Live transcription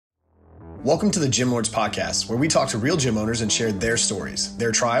Welcome to the Gym Lords Podcast, where we talk to real gym owners and share their stories,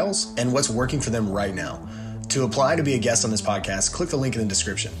 their trials, and what's working for them right now. To apply to be a guest on this podcast, click the link in the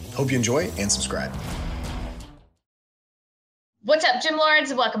description. Hope you enjoy and subscribe. What's up, Gym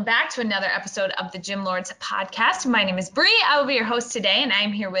Lords? Welcome back to another episode of the Gym Lords Podcast. My name is Bree. I will be your host today, and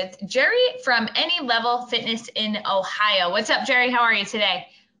I'm here with Jerry from Any Level Fitness in Ohio. What's up, Jerry? How are you today?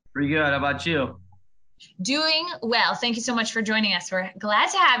 Pretty good. How about you? Doing well. Thank you so much for joining us. We're glad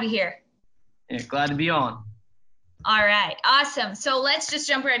to have you here. Yeah, glad to be on. All right. Awesome. So let's just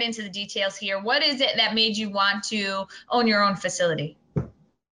jump right into the details here. What is it that made you want to own your own facility?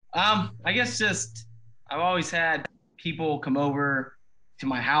 I guess I've always had people come over to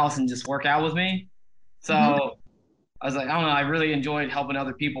my house and just work out with me. So I was like, I don't know, I really enjoyed helping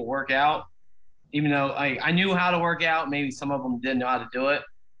other people work out, even though I knew how to work out. Maybe some of them didn't know how to do it.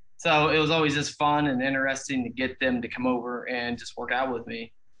 So it was always just fun and interesting to get them to come over and just work out with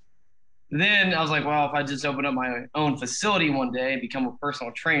me. Then I was like, well, if I just open up my own facility one day and become a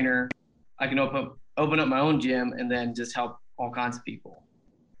personal trainer, I can open up my own gym and then just help all kinds of people.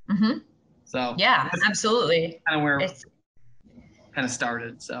 Mm-hmm. So yeah, absolutely. Kind of where it kind of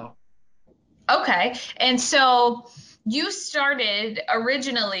started. So. Okay. And so you started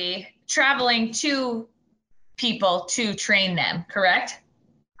originally traveling to people to train them, correct?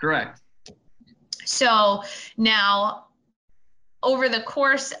 Correct. So now, over the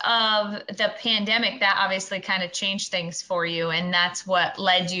course of the pandemic, that obviously kind of changed things for you, and that's what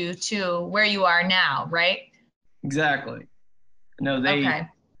led you to where you are now, right? Exactly. No,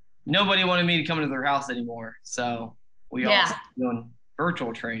 nobody wanted me to come to their house anymore, so we all started doing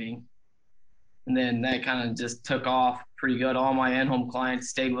virtual training, and then that kind of just took off pretty good. All my in-home clients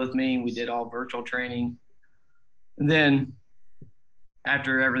stayed with me. We did all virtual training, and then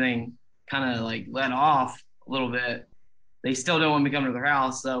after everything kind of like let off a little bit, they still don't want me to come to their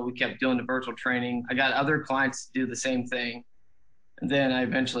house, so we kept doing the virtual training. I got other clients to do the same thing, and then I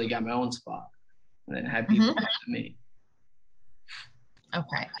eventually got my own spot, and then had people come to me.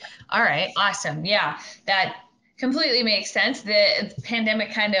 Okay. All right. Awesome. Yeah, that completely makes sense. The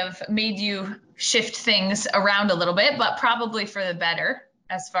pandemic kind of made you shift things around a little bit, but probably for the better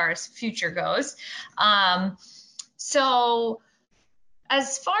as far as future goes. So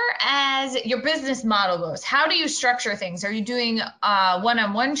as far as your business model goes, how do you structure things? Are you doing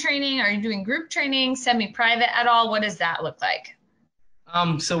one-on-one training? Are you doing group training, semi-private at all? What does that look like?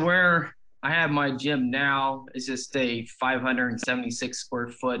 So where I have my gym now is just a 576 square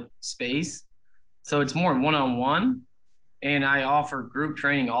foot space. So it's more one-on-one, and I offer group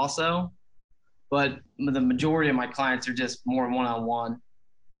training also, but the majority of my clients are just more one-on-one.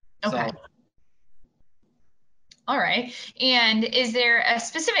 Okay. So, all right. And is there a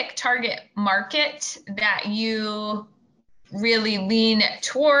specific target market that you really lean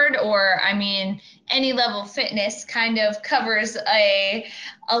toward? Or, I mean, Any Level Fitness kind of covers a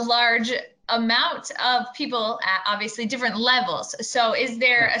large amount of people at obviously different levels. So is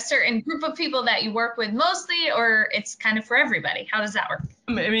there a certain group of people that you work with mostly, or it's kind of for everybody? How does that work?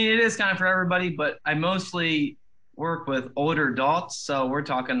 I mean, it is kind of for everybody, but I mostly work with older adults. So we're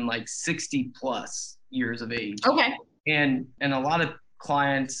talking like 60 plus years of age. Okay. And a lot of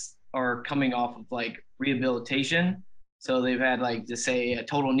clients are coming off of like rehabilitation. So they've had like, just say, a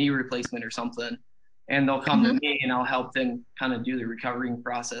total knee replacement or something, and they'll come to me and I'll help them kind of do the recovering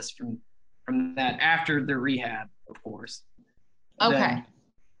process from that after their rehab, of course. Okay. Then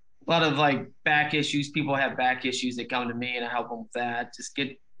a lot of like back issues. People have back issues. They come to me and I help them with that. Just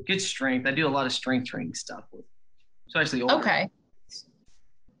get strength. I do a lot of strength training stuff with, especially older. Okay.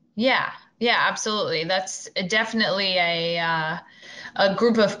 Yeah, absolutely. That's definitely a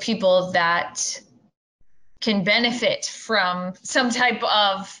group of people that can benefit from some type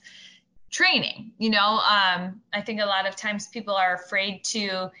of training. I think a lot of times people are afraid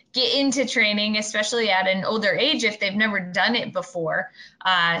to get into training, especially at an older age if they've never done it before.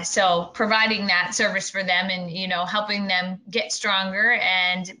 So providing that service for them and, helping them get stronger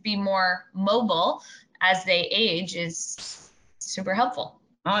and be more mobile as they age is super helpful.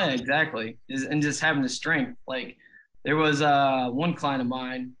 Oh yeah, exactly. And just having the strength. Like there was one client of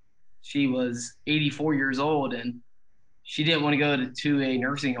mine, she was 84 years old and she didn't want to go to a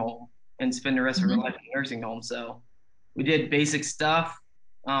nursing home and spend the rest of her life in a nursing home. So we did basic stuff,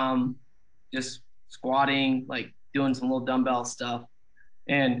 just squatting, like doing some little dumbbell stuff,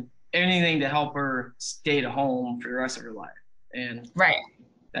 and anything to help her stay at home for the rest of her life. And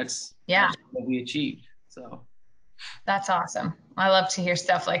that's what we achieved. So That's awesome. I love to hear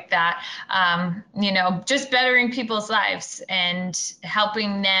stuff like that. Just bettering people's lives and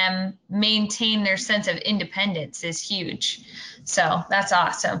helping them maintain their sense of independence is huge. So that's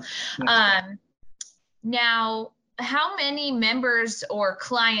awesome. Now, how many members or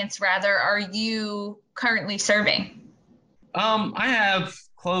clients rather are you currently serving? I have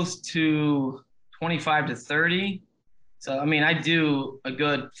close to 25 to 30. So, I mean, I do a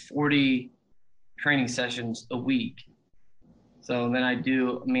good 40 training sessions a week. So then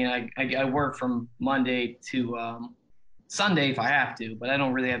I work from Monday to Sunday if I have to, but I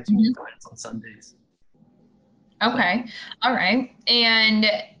don't really have too many clients on Sundays. Okay. All right. And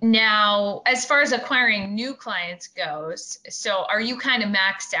now, as far as acquiring new clients goes, so are you kind of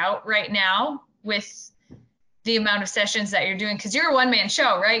maxed out right now with the amount of sessions that you're doing? Because you're a one-man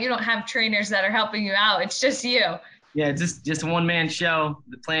show, right? You don't have trainers that are helping you out. It's just you. Yeah, just a one-man show.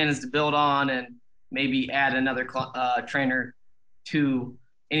 The plan is to build on and maybe add another trainer to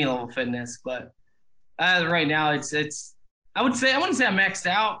any level of fitness. But right now, it's I wouldn't say I'm maxed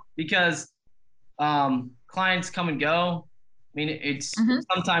out because clients come and go. I mean, it's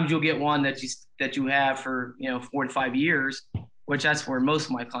sometimes you'll get one that you have for 4 to 5 years, which that's where most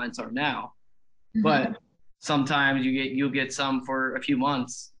of my clients are now. But sometimes you'll get some for a few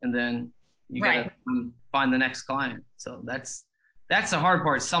months, and then you gotta find the next client. So that's the hard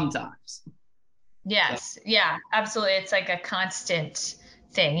part sometimes. Yes. So. Yeah, absolutely. It's like a constant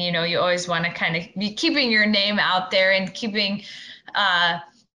thing. You always want to kind of be keeping your name out there and keeping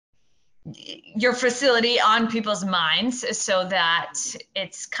your facility on people's minds so that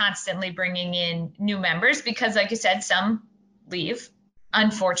it's constantly bringing in new members, because like you said, some leave,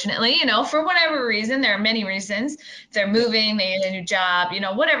 unfortunately, for whatever reason. There are many reasons. They're moving, they get a new job,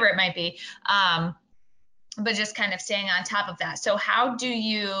 whatever it might be. But just kind of staying on top of that. So how do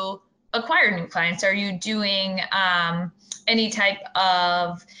you acquire new clients? Are you doing any type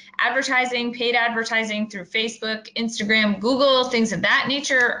of advertising, paid advertising through Facebook, Instagram, Google, things of that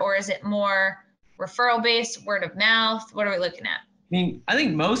nature? Or is it more referral based, word of mouth? What are we looking at? I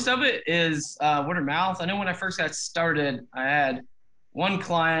think most of it is word of mouth. I know when I first got started, I had one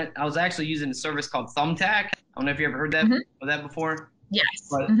client. I was actually using a service called Thumbtack. I don't know if you ever heard of that before. Yes.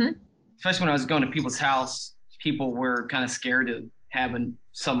 But especially when I was going to people's house, people were kind of scared of having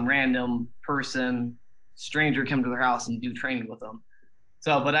some random person, stranger, come to their house and do training with them.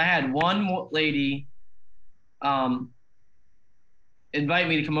 So, but I had one lady invite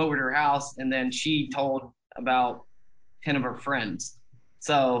me to come over to her house, and then she told about 10 of her friends.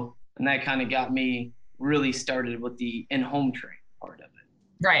 So, and that kind of got me really started with the in-home training part of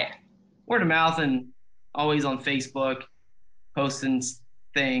it. Right. Word of mouth and always on Facebook, posting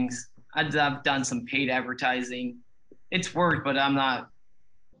things. I've done some paid advertising. It's worked, but I'm not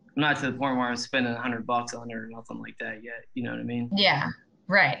to the point where I'm spending $100 on it or nothing like that yet. You know what I mean? Yeah.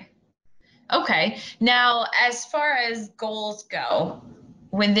 Right. Okay. Now, as far as goals go,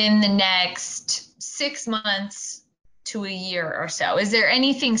 within the next 6 months to a year or so, is there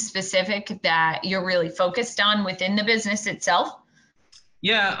anything specific that you're really focused on within the business itself?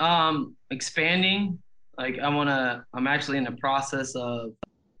 Yeah. Expanding. Like I'm actually in the process of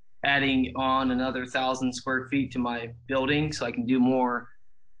adding on another 1,000 square feet to my building so I can do more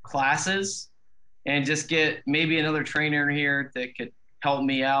classes and just get maybe another trainer in here that could help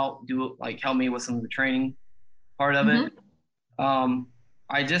me out, help me with some of the training part of it.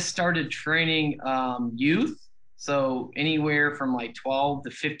 I just started training youth. So anywhere from like 12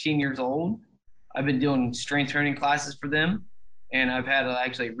 to 15 years old, I've been doing strength training classes for them. And I've had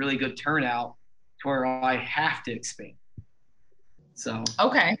actually a really good turnout to where I have to expand. So.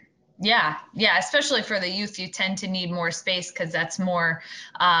 Okay. Yeah. Yeah. Especially for the youth, you tend to need more space because that's more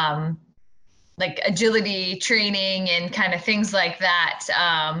like agility training and kind of things like that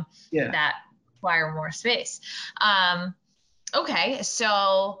that require more space. Okay.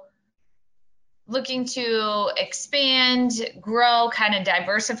 So looking to expand, grow, kind of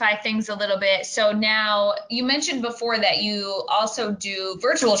diversify things a little bit. So now you mentioned before that you also do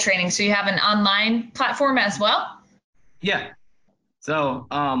virtual training. So you have an online platform as well? Yeah. So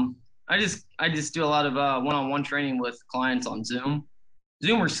I just do a lot of one-on-one training with clients on Zoom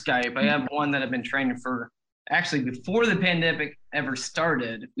or Skype. I have one that I've been training for actually before the pandemic ever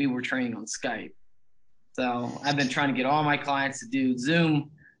started. We were training on Skype. So I've been trying to get all my clients to do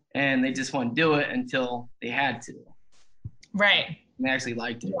Zoom, and they just wouldn't do it until they had to. Right. And they actually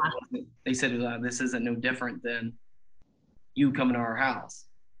liked it. Yeah. They said, this isn't no different than you coming to our house.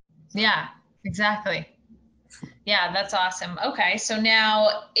 So. Yeah, exactly. Yeah, that's awesome. Okay, so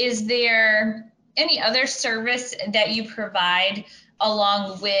now is there any other service that you provide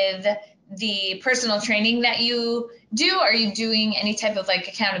along with the personal training that you do? Are you doing any type of like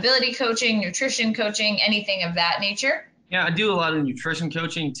accountability coaching, nutrition coaching, anything of that nature? Yeah, I do a lot of nutrition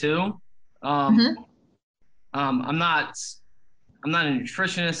coaching too. I'm not a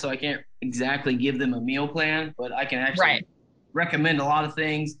nutritionist, so I can't exactly give them a meal plan, but I can actually recommend a lot of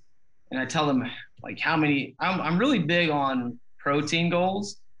things. And I tell them like how many, I'm really big on protein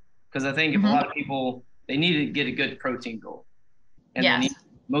goals, because I think if a lot of people, they need to get a good protein goal. And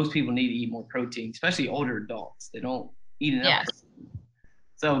most people need to eat more protein, especially older adults. They don't eat enough protein.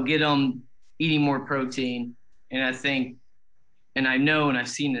 So get them eating more protein. And I think, and I know, and I've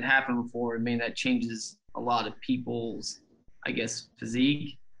seen it happen before, I mean, that changes a lot of people's, I guess,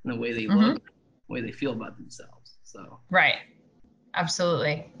 physique and the way they look, the way they feel about themselves. So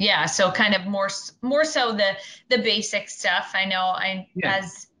absolutely. Yeah. So kind of more so the basic stuff. I know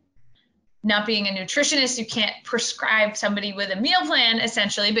as not being a nutritionist, you can't prescribe somebody with a meal plan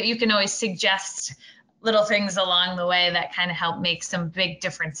essentially, but you can always suggest little things along the way that kind of help make some big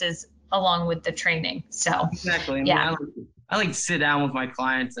differences along with the training. So exactly. I mean, I like to sit down with my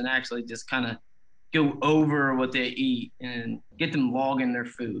clients and actually just kind of go over what they eat and get them logging their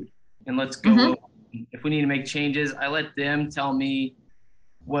food. And let's go over. If we need to make changes, I let them tell me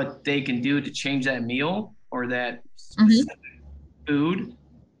what they can do to change that meal or that specific food.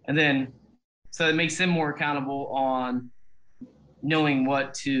 And then, so it makes them more accountable on knowing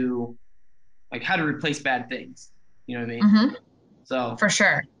what to, like how to replace bad things. You know what I mean? So for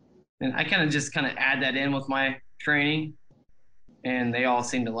sure. And I kind of add that in with my training, and they all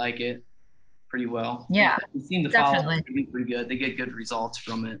seem to like it pretty well. Yeah, they seem to follow it pretty good. They get good results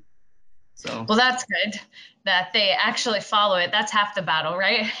from it. So well, that's good that they actually follow it. That's half the battle,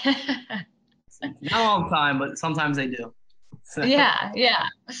 right? Not all the time, but sometimes they do. So. Yeah,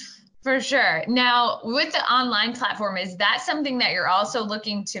 for sure. Now, with the online platform, is that something that you're also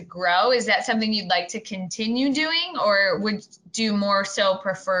looking to grow? Is that something you'd like to continue doing, or would you more so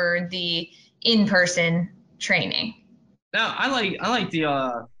prefer the in-person training? No, I like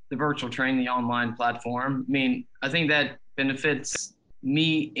the virtual training, the online platform. I mean, I think that benefits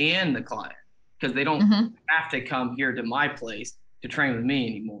me and the client, because they don't have to come here to my place to train with me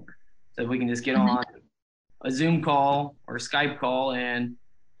anymore. So we can just get on a Zoom call or a Skype call and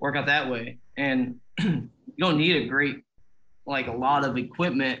work out that way. And you don't need a lot of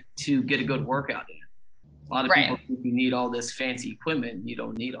equipment to get a good workout in. A lot of people think you need all this fancy equipment, and you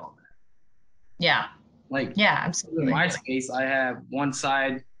don't need all that. Yeah. Absolutely. In my case, I have one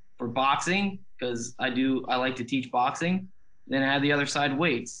side for boxing, because I like to teach boxing. Then I have the other side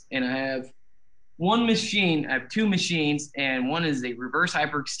weights, and I have I have two machines, and one is a reverse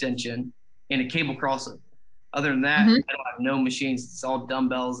hyperextension and a cable crossover. Other than that, I don't have no machines. It's all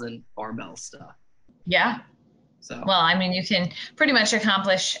dumbbells and barbell stuff. Yeah. So, well, I mean, you can pretty much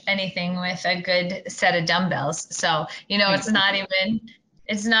accomplish anything with a good set of dumbbells. So,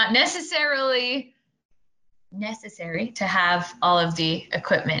 it's not necessarily necessary to have all of the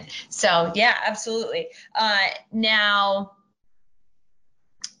equipment. So yeah, absolutely. Now,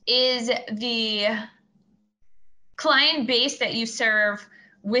 is the client base that you serve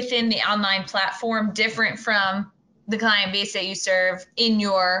within the online platform different from the client base that you serve in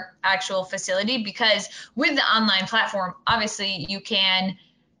your actual facility? Because with the online platform, obviously you can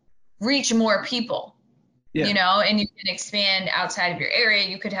reach more people. And you can expand outside of your area.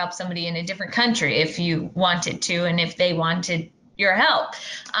 You could help somebody in a different country if you wanted to, and if they wanted your help.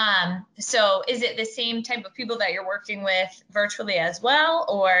 So is it the same type of people that you're working with virtually as well,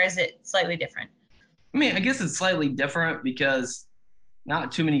 or is it slightly different? I mean, I guess it's slightly different because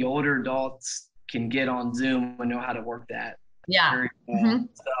not too many older adults can get on Zoom and know how to work that. Yeah.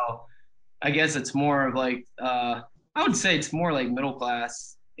 So I guess it's more of like, I would say it's more like middle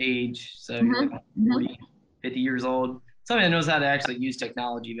class age. So you're like 40, 50 years old, somebody that knows how to actually use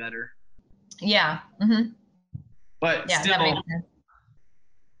technology better. Yeah. But still,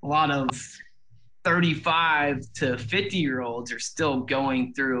 a lot of 35 to 50-year-olds are still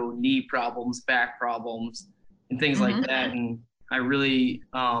going through knee problems, back problems, and things like that. And I really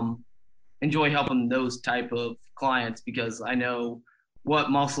enjoy helping those type of clients, because I know what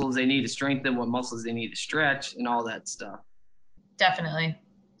muscles they need to strengthen, what muscles they need to stretch, and all that stuff. Definitely.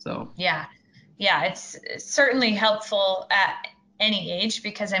 So yeah, it's certainly helpful at any age,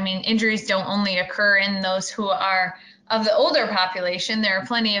 because I mean, injuries don't only occur in those who are of the older population. There are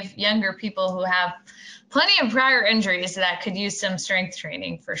plenty of younger people who have plenty of prior injuries that could use some strength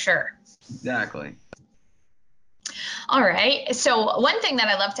training for sure. Exactly. All right. So one thing that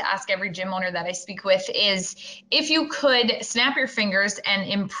I love to ask every gym owner that I speak with is, if you could snap your fingers and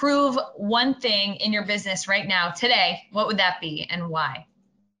improve one thing in your business right now, today, what would that be and why?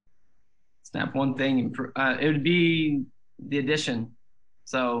 snap one thing, it would be the addition.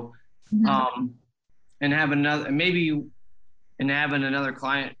 So, and having another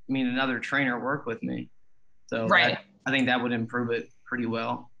client, another trainer work with me. So right. I think that would improve it pretty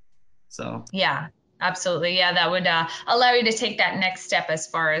well. So yeah, absolutely. Yeah, that would allow you to take that next step as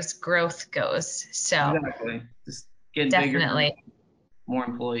far as growth goes. So exactly, just getting definitely bigger, more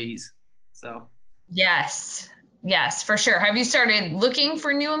employees. So yes, for sure. Have you started looking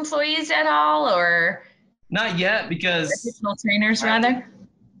for new employees at all, or not yet? Because additional trainers rather?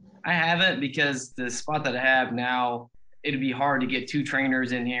 I haven't, because the spot that I have now, it'd be hard to get 2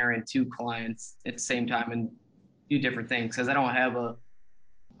 trainers in here and 2 clients at the same time and do different things, because I don't have a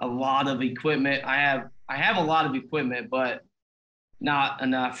lot of equipment. I have a lot of equipment, but not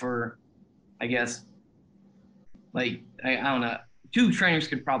enough for, I guess, like, I don't know. 2 trainers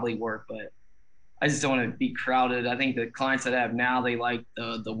could probably work, but I just don't want to be crowded. I think the clients that I have now, they like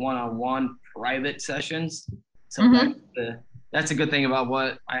the one-on-one private sessions. So that's a good thing about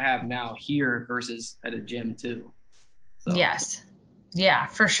what I have now here versus at a gym too. So. Yes. Yeah,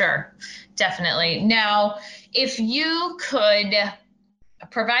 for sure. Definitely. Now, if you could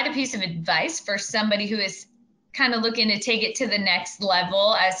provide a piece of advice for somebody who is kind of looking to take it to the next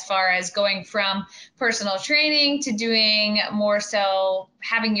level as far as going from personal training to doing more so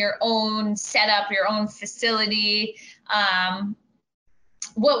having your own setup, your own facility,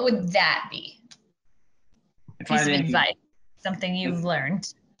 what would that be? Piece of advice, something you've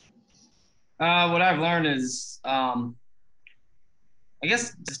learned. What I've learned is, I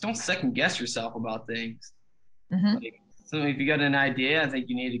guess, just don't second guess yourself about things. So if you got an idea, I think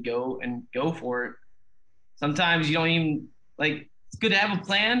you need to go for it. Sometimes you don't even, it's good to have a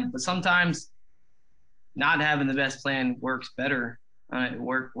plan, but sometimes not having the best plan works better. It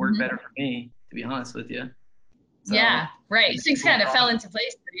worked better for me, to be honest with you. So, yeah, right. Things kind of fell into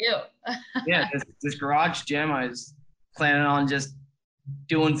place for you. Yeah, this garage gym, I was planning on just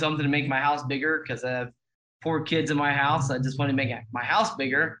doing something to make my house bigger, because I have 4 kids in my house. I just want to make my house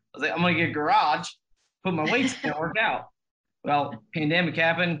bigger. I was like, I'm going to get a garage, put my weights in and work out. Well, pandemic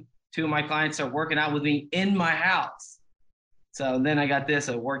happened. 2 of my clients are working out with me in my house. So then I got this.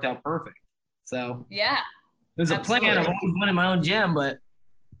 It worked out perfect. So yeah, there's a plan. I've always wanted my own gym, but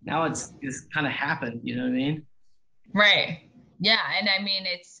now it's kind of happened. You know what I mean? Right. Yeah. And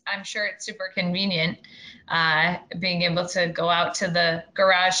I'm sure it's super convenient being able to go out to the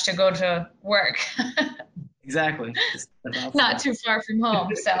garage to go to work. Exactly. Not too far from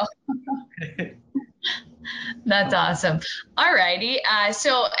home. So that's awesome. All righty.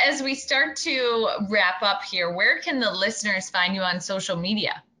 So as we start to wrap up here, where can the listeners find you on social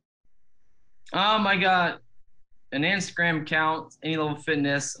media? I got an Instagram account,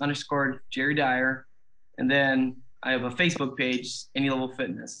 anylevelfitness_Jerry Dyer. And then I have a Facebook page, Any Level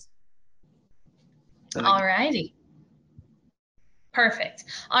Fitness. So all righty. Perfect.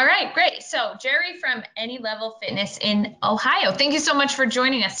 All right, great. So Jerry from Any Level Fitness in Ohio, thank you so much for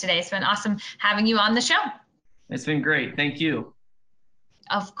joining us today. It's been awesome having you on the show. It's been great. Thank you.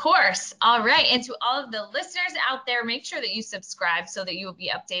 Of course. All right. And to all of the listeners out there, make sure that you subscribe so that you will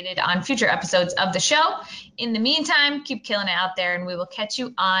be updated on future episodes of the show. In the meantime, keep killing it out there, and we will catch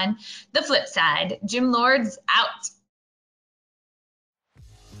you on the flip side. Gym Lords out.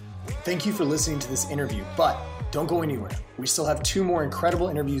 Thank you for listening to this interview, but don't go anywhere. We still have 2 more incredible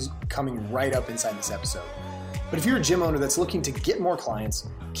interviews coming right up inside this episode. But if you're a gym owner that's looking to get more clients,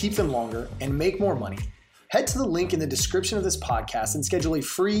 keep them longer, and make more money, head to the link in the description of this podcast and schedule a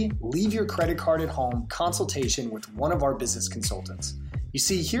free leave your credit card at home consultation with one of our business consultants. You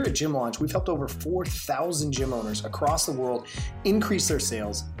see, here at Gym Launch, we've helped over 4,000 gym owners across the world increase their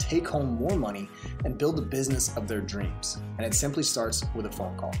sales, take home more money, and build the business of their dreams. And it simply starts with a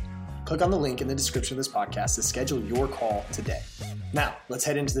phone call. Click on the link in the description of this podcast to schedule your call today. Now, let's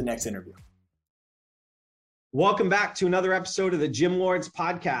head into the next interview. Welcome back to another episode of the Gym Lords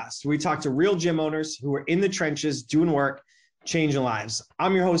podcast, where we talk to real gym owners who are in the trenches, doing work, changing lives.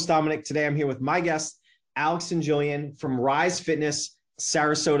 I'm your host, Dominic. Today, I'm here with my guests, Alex and Gillian from Rise Fitness,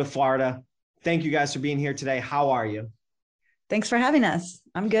 Sarasota, Florida. Thank you guys for being here today. How are you? Thanks for having us.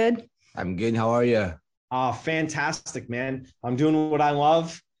 I'm good. I'm good. How are you? Fantastic, man. I'm doing what I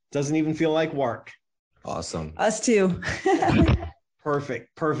love. Doesn't even feel like work. Awesome. Us too. Perfect.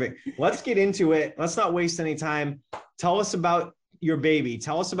 Let's get into it. Let's not waste any time. Tell us about your baby.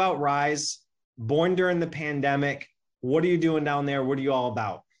 Tell us about Rise, born during the pandemic. What are you doing down there? What are you all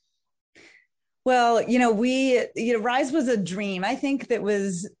about? Well, Rise was a dream. I think that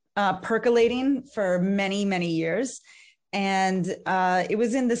was percolating for many, many years. And it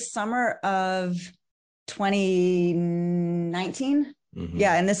was in the summer of 2019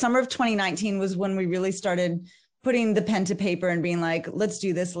 Yeah. And the summer of 2019 was when we really started putting the pen to paper and being like, let's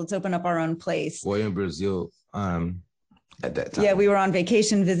do this. Let's open up our own place. We're in Brazil at that time. Yeah, we were on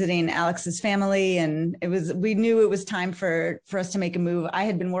vacation visiting Alex's family, and we knew it was time for us to make a move. I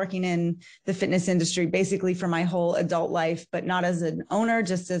had been working in the fitness industry basically for my whole adult life, but not as an owner,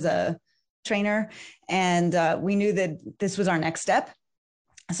 just as a trainer. And we knew that this was our next step.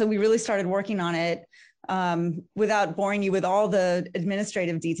 So we really started working on it without boring you with all the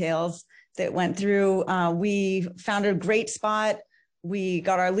administrative details that went through. We found a great spot. We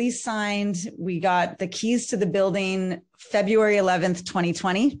got our lease signed. We got the keys to the building February 11th,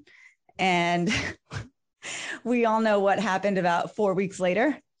 2020. And we all know what happened about 4 weeks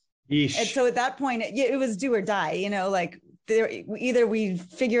later. Yeesh. And so at that point, it was do or die, like either we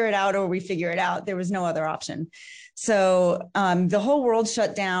figure it out or we figure it out. There was no other option. So the whole world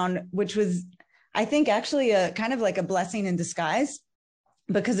shut down, which was, I think, actually a kind of like a blessing in disguise,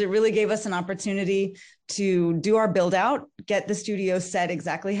 because it really gave us an opportunity to do our build out, get the studio set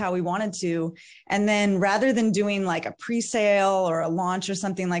exactly how we wanted to. And then rather than doing like a pre-sale or a launch or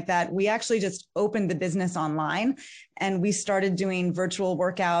something like that, we actually just opened the business online, and we started doing virtual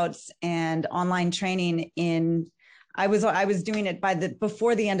workouts and online training I was doing it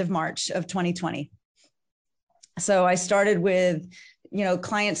before the end of March of 2020. So I started with,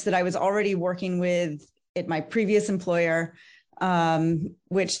 clients that I was already working with at my previous employer,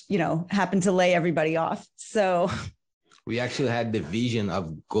 which, happened to lay everybody off. So we actually had the vision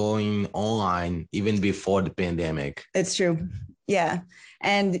of going online even before the pandemic. It's true. Yeah.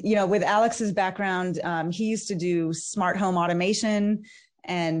 And, with Alex's background, he used to do smart home automation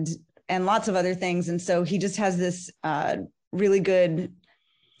and lots of other things. And so he just has this really good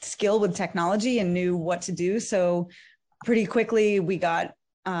skill with technology and knew what to do. So pretty quickly we got,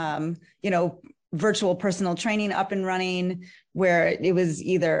 virtual personal training up and running, where it was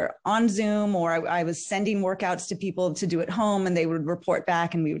either on Zoom or I was sending workouts to people to do at home, and they would report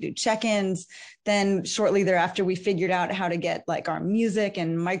back and we would do check-ins. Then shortly thereafter, we figured out how to get like our music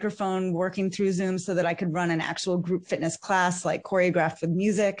and microphone working through Zoom so that I could run an actual group fitness class, like choreographed with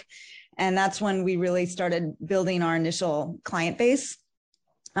music. And that's when we really started building our initial client base.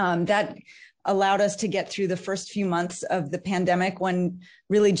 That allowed us to get through the first few months of the pandemic when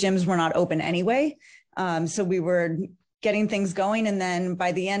really gyms were not open anyway. So we were getting things going. And then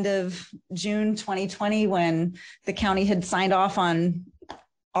by the end of June 2020, when the county had signed off on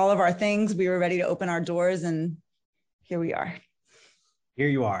all of our things, we were ready to open our doors, and here we are. Here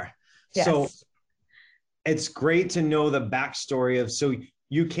you are. Yes. So it's great to know the backstory so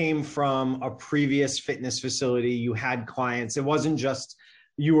you came from a previous fitness facility, you had clients. It wasn't just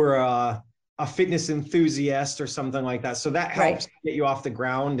you were a fitness enthusiast or something like that. So that helps get you off the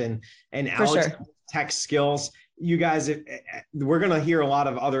ground, and Alex's tech skills. You guys, we're going to hear a lot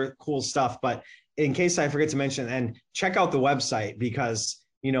of other cool stuff, but in case I forget to mention, and check out the website, because,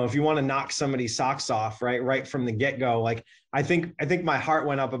 if you want to knock somebody's socks off, right from the get-go, like I think my heart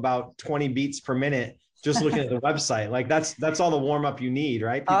went up about 20 beats per minute just looking at the website. Like that's all the warm up you need,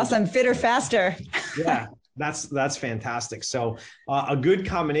 right? People awesome. Fitter, faster. Yeah. That's fantastic. So a good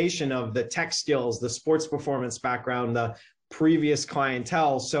combination of the tech skills, the sports performance background, the previous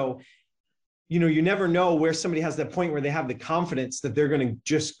clientele. So, you never know where somebody has that point where they have the confidence that they're going to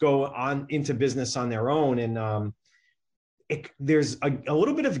just go on into business on their own. And there's a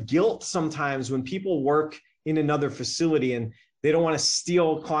little bit of guilt sometimes when people work in another facility and they don't want to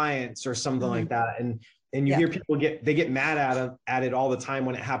steal clients or something like that. And you hear people get mad at it all the time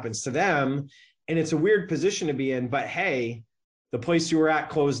when it happens to them. And it's a weird position to be in, but hey, the place you were at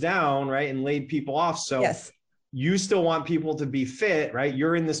closed down, right? And laid people off. So you still want people to be fit, right?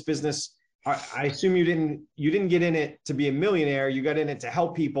 You're in this business. I assume you didn't get in it to be a millionaire. You got in it to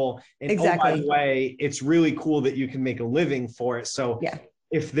help people. And oh, by the way, it's really cool that you can make a living for it. So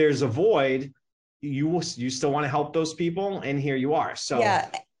if there's a void, you still want to help those people. And here you are. So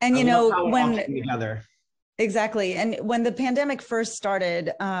and when together. Exactly. And when the pandemic first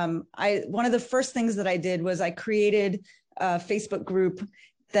started, one of the first things that I did was I created a Facebook group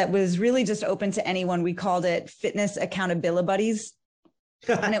that was really just open to anyone. We called it Fitness Accountability Buddies.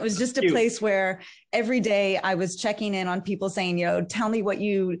 And it was just a place where every day I was checking in on people saying, tell me what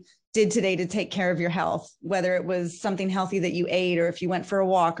you did today to take care of your health, whether it was something healthy that you ate, or if you went for a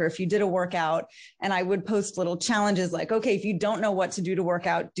walk, or if you did a workout. And I would post little challenges like, okay, if you don't know what to do to work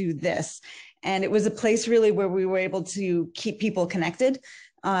out, do this. And it was a place really where we were able to keep people connected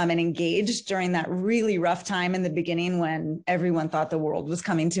and engaged during that really rough time in the beginning when everyone thought the world was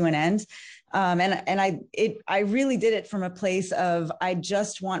coming to an end. I really did it from a place of, I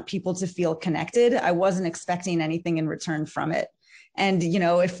just want people to feel connected. I wasn't expecting anything in return from it. And,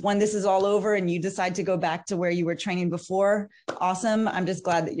 if when this is all over and you decide to go back to where you were training before, awesome. I'm just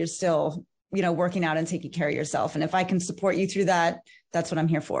glad that you're still, working out and taking care of yourself. And if I can support you through that, that's what I'm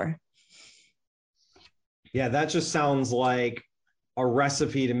here for. Yeah, that just sounds like a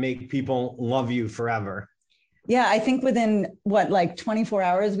recipe to make people love you forever. Yeah, I think within 24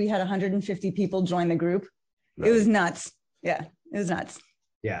 hours, we had 150 people join the group. Right. It was nuts. Yeah, it was nuts.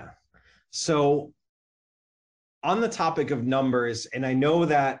 Yeah. So on the topic of numbers, and I know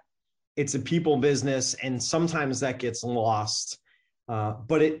that it's a people business and sometimes that gets lost,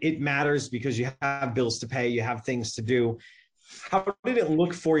 but it matters because you have bills to pay, you have things to do. How did it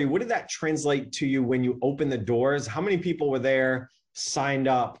look for you? What did that translate to you when you opened the doors? How many people were there, signed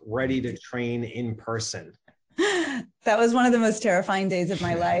up, ready to train in person? That was one of the most terrifying days of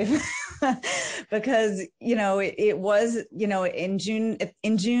my life because, it was, in June,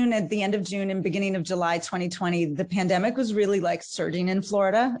 at the end of June and beginning of July, 2020, the pandemic was really like surging in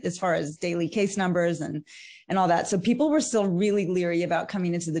Florida as far as daily case numbers and all that. So people were still really leery about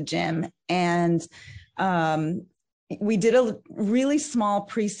coming into the gym. And we did a really small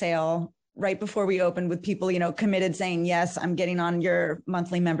pre-sale right before we opened with people, committed saying, yes, I'm getting on your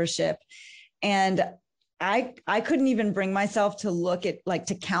monthly membership. And I couldn't even bring myself to look at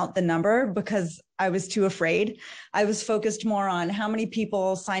to count the number because I was too afraid. I was focused more on how many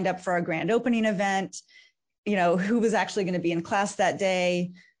people signed up for our grand opening event, who was actually going to be in class that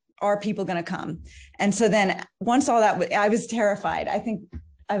day. Are people going to come? And so then once all that, I was terrified. I think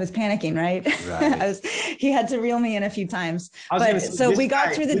I was panicking, right? He had to reel me in a few times. But so we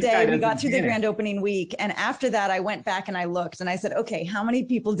got through the day, we got through the grand opening week. And after that, I went back and I looked and I said, okay, how many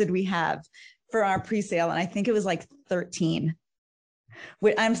people did we have for our pre-sale? And I think it was 13.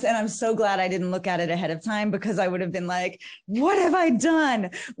 I'm so glad I didn't look at it ahead of time because I would have been like, what have I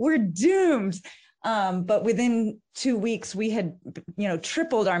done? We're doomed. But within 2 weeks, we had,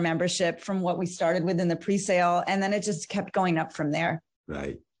 tripled our membership from what we started with in the pre-sale. And then it just kept going up from there.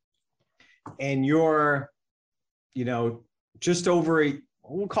 Right. And you're, just over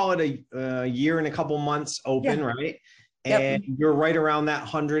we'll call it a year and a couple months open, yeah. Right? And you're right around that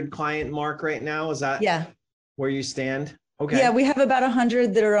 100 client mark right now. Is that where you stand? Okay. Yeah, we have about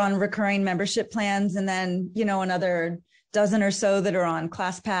 100 that are on recurring membership plans. And then, another dozen or so that are on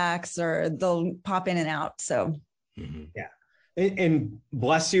class packs or they'll pop in and out. So, yeah. And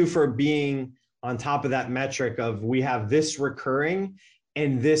bless you for being on top of that metric of we have this recurring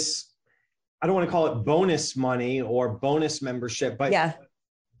and this, I don't want to call it bonus money or bonus membership,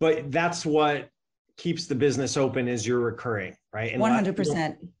 but that's what keeps the business open is you're recurring, right? And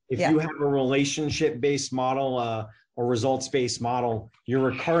 100%. If you have a relationship-based model, or results-based model, your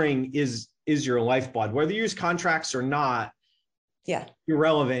recurring is your lifeblood. Whether you use contracts or not,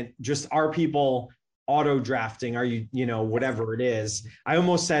 irrelevant. Just are people auto drafting? Are you, whatever it is? I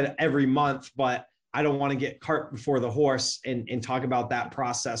almost said every month, but I don't want to get cart before the horse and talk about that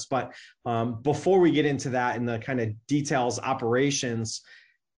process. But before we get into that and the kind of details, operations,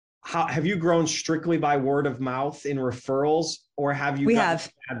 how have you grown strictly by word of mouth in referrals, or have you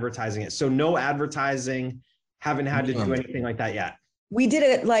advertising it? So no advertising, haven't had to do anything like that yet. We did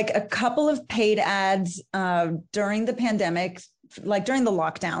it a couple of paid ads during the pandemic, during the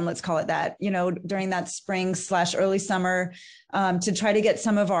lockdown, let's call it that, during that spring/early summer, to try to get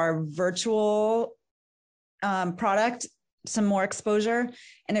some of our virtual product some more exposure.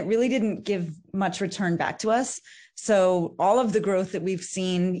 And it really didn't give much return back to us. So all of the growth that we've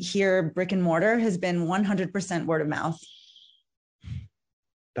seen here, brick and mortar, has been 100% word of mouth.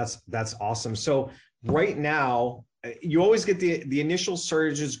 That's awesome. So right now, you always get the initial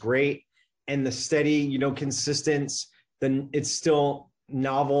surge is great, and the steady, consistent, then it's still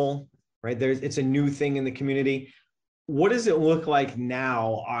novel, right? It's a new thing in the community. What does it look like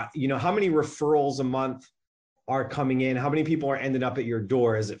now? How many referrals a month are coming in? How many people are ended up at your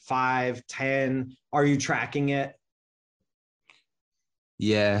door? Is it 5, 10? Are you tracking it?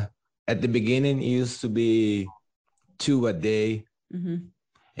 Yeah. At the beginning, it used to be 2 a day. Mm-hmm.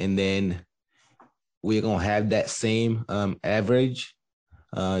 And then we're going to have that same average.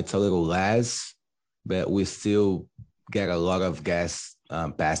 It's a little less, but we still get a lot of gas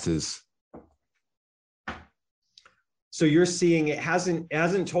passes. So you're seeing it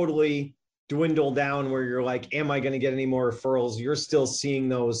hasn't totally dwindled down where you're like, am I going to get any more referrals? You're still seeing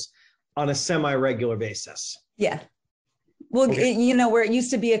those on a semi-regular basis. Yeah. Well, okay. Where it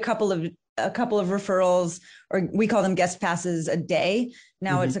used to be a couple of referrals, or we call them guest passes, a day.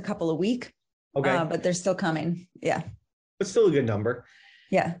 Now it's a couple a week. Okay. But they're still coming. Yeah. But still a good number.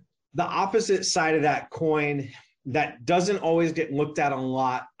 Yeah. The opposite side of that coin that doesn't always get looked at a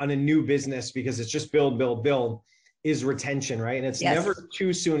lot on a new business because it's just build, is retention, right? And it's never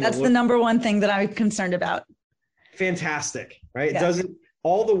too soon. That's the number one thing that I'm concerned about. Fantastic, right? Yeah. It doesn't,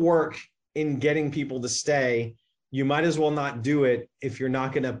 all the work in getting people to stay, you might as well not do it if you're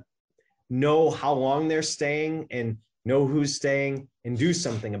not going to know how long they're staying and know who's staying and do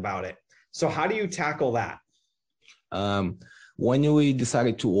something about it. So how do you tackle that? When we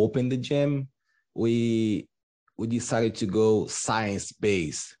decided to open the gym, we decided to go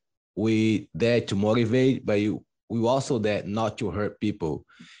science-based. We there to motivate, but we also there not to hurt people.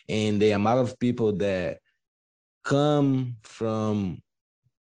 And the amount of people that come from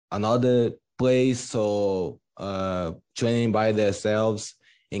another place or training by themselves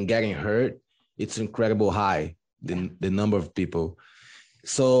and getting hurt, it's incredible high, the number of people.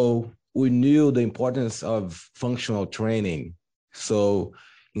 So we knew the importance of functional training. So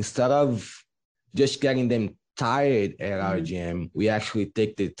instead of just getting them tired at our gym, we actually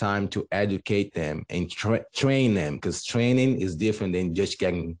take the time to educate them and train them, because training is different than just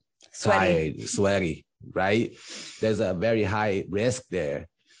getting tired, sweaty, right? There's a very high risk there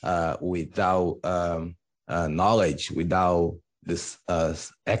without knowledge, without this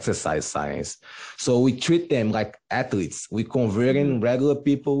exercise science. So we treat them like athletes. We converting regular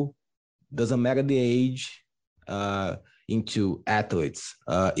people, doesn't matter the age, into athletes,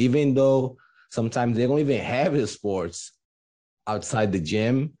 even though sometimes they don't even have the sports outside the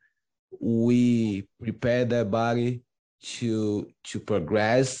gym. We prepare their body to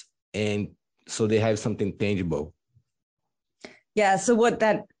progress, and so they have something tangible. Yeah. So what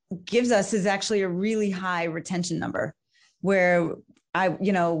that gives us is actually a really high retention number, where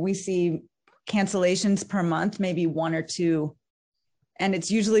we see cancellations per month, maybe 1 or 2. And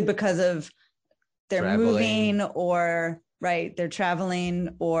it's usually because of they're moving, or they're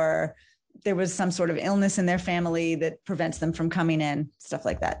traveling, or there was some sort of illness in their family that prevents them from coming in, stuff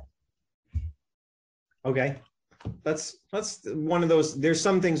like that. Okay. That's one of those, there's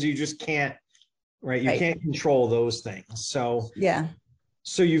some things you just can't, right? You can't control those things. So yeah.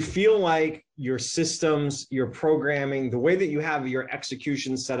 So you feel like your systems, your programming, the way that you have your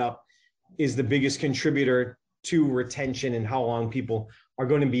execution set up is the biggest contributor to retention and how long people are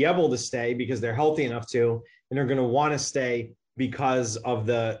going to be able to stay because they're healthy enough to, and they're going to want to stay because of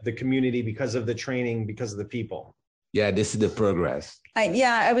the community, because of the training, because of the people. Yeah, this is the progress.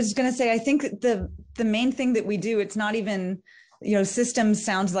 I was going to say, I think the main thing that we do, it's not even, systems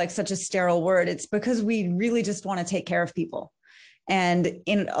sounds like such a sterile word. It's because we really just want to take care of people. And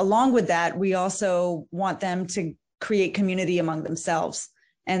along with that, we also want them to create community among themselves.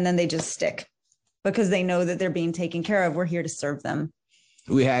 And then they just stick because they know that they're being taken care of. We're here to serve them.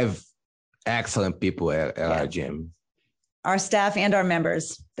 We have excellent people at our gym. Our staff and our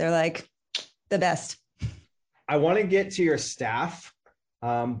members, they're like the best. I want to get to your staff.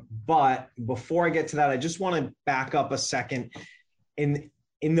 But before I get to that, I just want to back up a second. In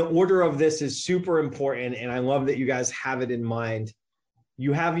the order of this is super important. And I love that you guys have it in mind.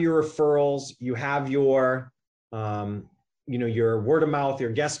 You have your referrals, you have your, your word of mouth,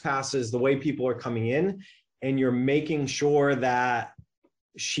 your guest passes, the way people are coming in, and you're making sure that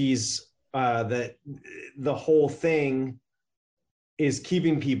that the whole thing is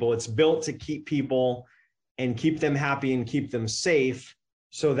keeping people. It's built to keep people and keep them happy and keep them safe.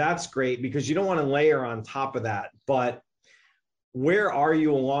 So that's great because you don't want to layer on top of that. But where are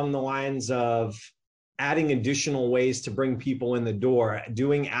you along the lines of adding additional ways to bring people in the door,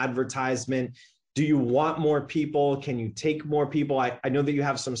 doing advertisement? Do you want more people? Can you take more people? I know that you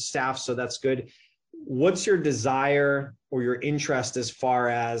have some staff, so that's good. What's your desire or your interest as far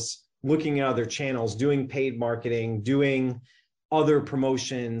as looking at other channels, doing paid marketing, doing other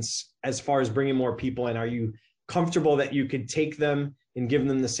promotions as far as bringing more people in? Are you comfortable that you could take them and give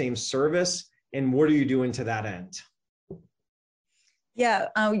them the same service? And what are you doing to that end? Yeah.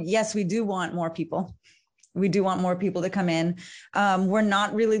 Yes, we do want more people. We do want more people to come in. We're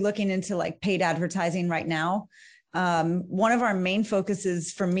not really looking into like paid advertising right now. One of our main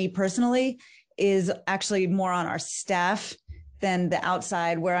focuses for me personally is actually more on our staff than the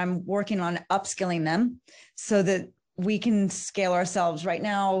outside, where I'm working on upskilling them so that we can scale ourselves. Right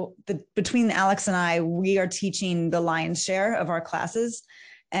now, between Alex and I, we are teaching the lion's share of our classes.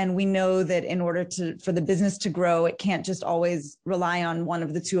 And we know that in order for the business to grow, it can't just always rely on one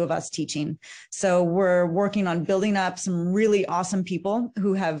of the two of us teaching. So we're working on building up some really awesome people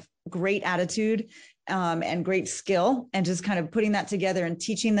who have great attitude and great skill, and just kind of putting that together and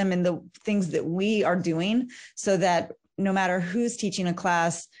teaching them in the things that we are doing so that no matter who's teaching a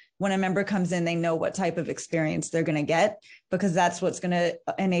class, when a member comes in, they know what type of experience they're going to get, because that's what's going to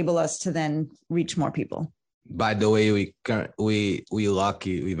enable us to then reach more people. By the way, we're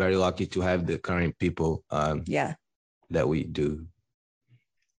very lucky to have the current people. that we do.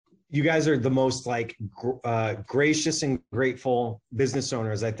 You guys are the most like gracious and grateful business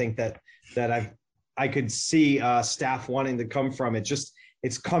owners. I think that I could see staff wanting to come from.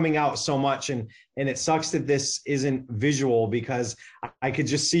 It's coming out so much, and it sucks that this isn't visual, because I could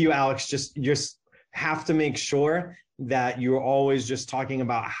just see you, Alex, just have to make sure that you're always just talking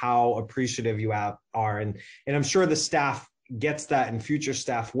about how appreciative you are. And I'm sure the staff gets that, and future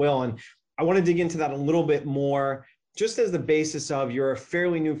staff will. And I want to dig into that a little bit more, just as the basis of, you're a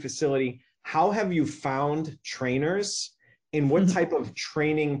fairly new facility. How have you found trainers, and what type of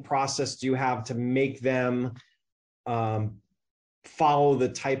training process do you have to make them follow the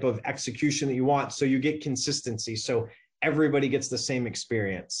type of execution that you want, so you get consistency, so everybody gets the same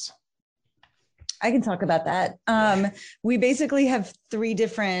experience? I can talk about that. We basically have 3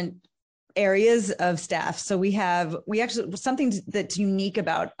 different areas of staff. So we actually, something that's unique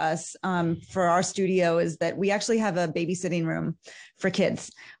about us for our studio is that we actually have a babysitting room for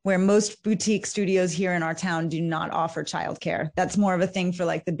kids, where most boutique studios here in our town do not offer childcare. That's more of a thing for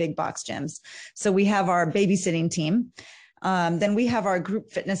like the big box gyms. So we have our babysitting team. Then we have our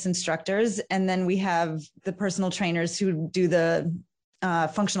group fitness instructors, and then we have the personal trainers who do the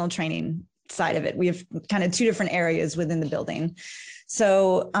functional training side of it. We have kind of 2 different areas within the building.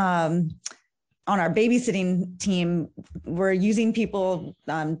 So on our babysitting team, we're using people,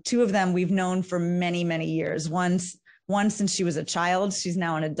 2 of them we've known for many, many years. One since she was a child. She's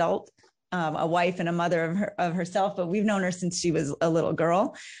now an adult, a wife and a mother of herself, but we've known her since she was a little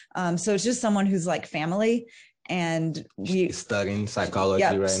girl. So it's just someone who's like family. And she's studying psychology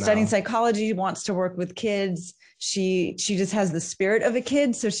right now. Studying psychology, wants to work with kids. She just has the spirit of a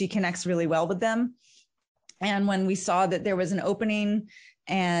kid, so she connects really well with them. And when we saw that there was an opening,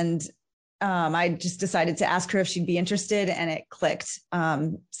 and I just decided to ask her if she'd be interested, and it clicked.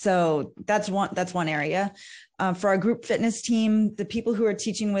 So that's one area. For our group fitness team, the people who are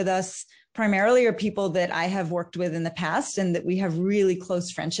teaching with us primarily are people that I have worked with in the past and that we have really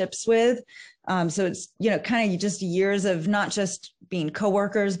close friendships with. So it's, kind of just years of not just being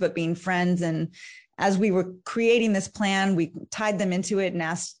coworkers, but being friends. And as we were creating this plan, we tied them into it and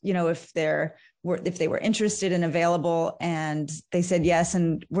asked, if they were interested and available, and they said yes.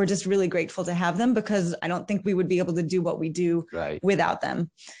 And we're just really grateful to have them, because I don't think we would be able to do what we do without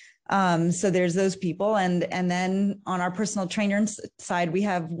them. So there's those people. And then on our personal trainer side, we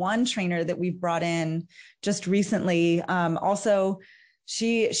have one trainer that we've brought in just recently. Also,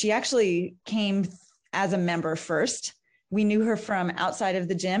 she actually came as a member first. We knew her from outside of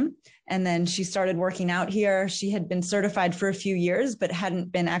the gym, and then she started working out here. She had been certified for a few years, but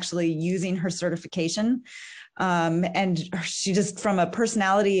hadn't been actually using her certification. And she just, from a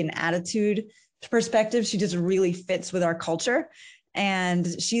personality and attitude perspective, she just really fits with our culture.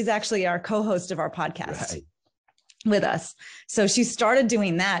 And she's actually our co-host of our podcast with us. So she started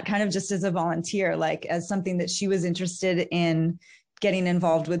doing that kind of just as a volunteer, like as something that she was interested in getting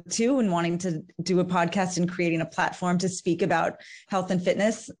involved with too, and wanting to do a podcast and creating a platform to speak about health and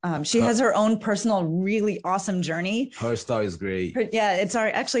fitness. She has her own personal, really awesome journey. Her story is great. It's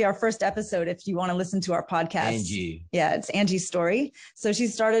actually our first episode. If you want to listen to our podcast, Angie. Yeah, it's Angie's story. So she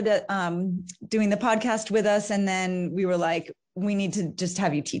started doing the podcast with us, and then we were like, we need to just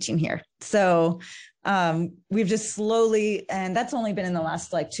have you teaching here. So we've just slowly, and that's only been in the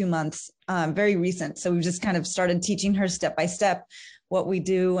last like 2 months, very recent. So we've just kind of started teaching her step by step what we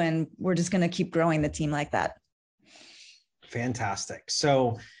do, and we're just going to keep growing the team like that. Fantastic.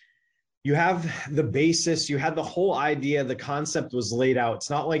 So you have the basis, you had the whole idea, the concept was laid out. It's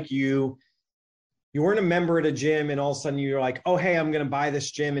not like you weren't a member at a gym and all of a sudden you're like, oh, hey, I'm going to buy this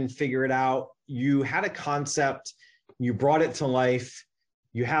gym and figure it out. You had a concept, you brought it to life.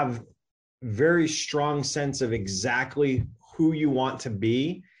 You have very strong sense of exactly who you want to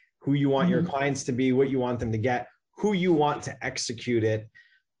be, who you want your clients to be, what you want them to get, who you want to execute it.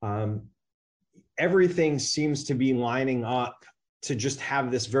 Everything seems to be lining up to just have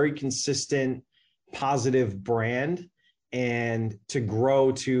this very consistent, positive brand and to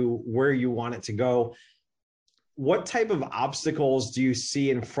grow to where you want it to go. What type of obstacles do you see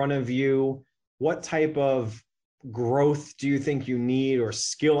in front of you? What type of growth do you think you need, or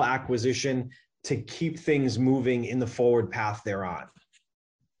skill acquisition, to keep things moving in the forward path they're on?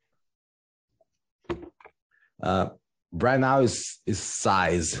 Right now is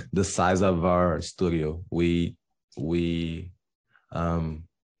size, the size of our studio. We plan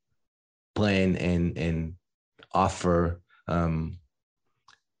and offer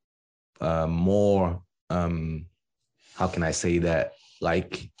more, how can I say that,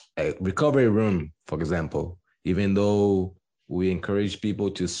 like a recovery room, for example. Even though We encourage people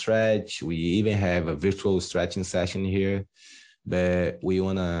to stretch. We even have a virtual stretching session here, but we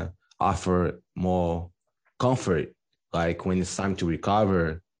want to offer more comfort. Like when it's time to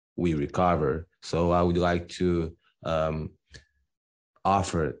recover, we recover. So I would like to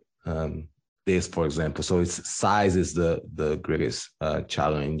offer this, for example. So it's size is the greatest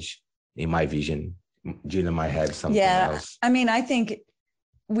challenge in my vision. Gina might have something else. I mean, I think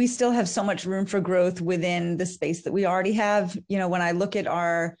we still have so much room for growth within the space that we already have. You know, when I look at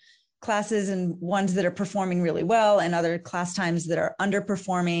our classes and ones that are performing really well and other class times that are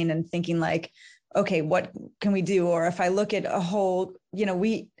underperforming and thinking like, okay, what can we do? Or if I look at a whole, you know,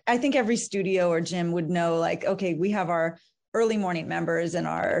 I think every studio or gym would know like, okay, we have our early morning members and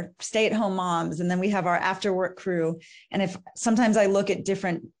our stay-at-home moms, and then we have our after-work crew. And if sometimes I look at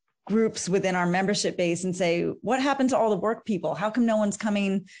different groups within our membership base and say, what happened to all the work people? How come no one's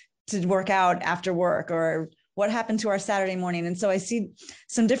coming to work out after work? Or what happened to our Saturday morning? And so I see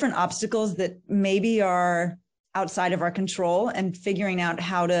some different obstacles that maybe are outside of our control and figuring out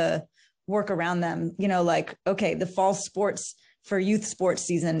how to work around them. You know, like, okay, the fall sports for youth sports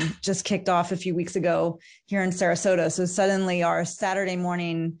season just kicked off a few weeks ago here in Sarasota. So suddenly our Saturday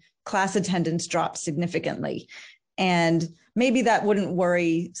morning class attendance dropped significantly. And maybe that wouldn't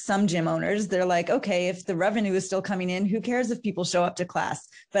worry some gym owners. They're like, okay, if the revenue is still coming in, who cares if people show up to class?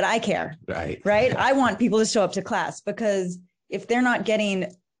 But I care, right? I want people to show up to class, because if they're not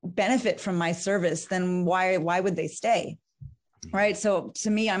getting benefit from my service, then why would they stay? Right. So to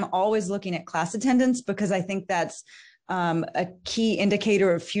me, I'm always looking at class attendance, because I think that's a key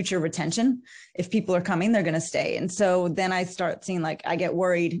indicator of future retention. If people are coming, they're going to stay. And so then I start seeing, like, I get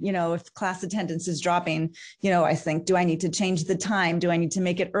worried, you know, if class attendance is dropping, you know, I think, do I need to change the time? Do I need to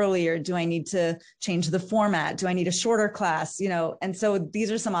make it earlier? Do I need to change the format? Do I need a shorter class? You know, and so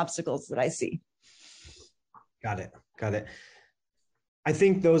these are some obstacles that I see. Got it. I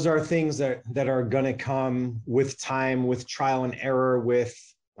think those are things that are going to come with time, with trial and error, with,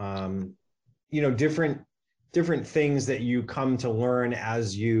 you know, different things that you come to learn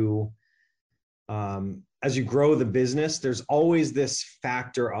as you grow the business. There's always this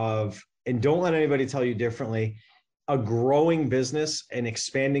factor of, and don't let anybody tell you differently, a growing business, an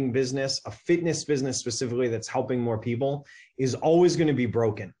expanding business, a fitness business specifically that's helping more people is always going to be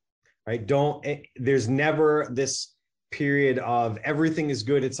broken, right? There's never this period of everything is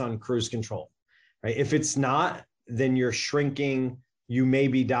good, it's on cruise control, right? If it's not, then you're shrinking, you may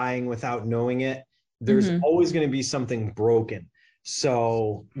be dying without knowing it. There's always going to be something broken.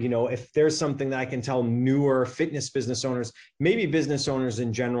 So, you know, if there's something that I can tell newer fitness business owners, maybe business owners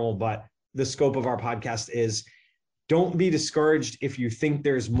in general, but the scope of our podcast is, don't be discouraged if you think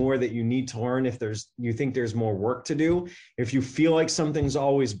there's more that you need to learn, if you think there's more work to do, if you feel like something's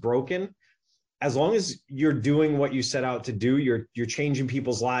always broken. As long as you're doing what you set out to do, you're changing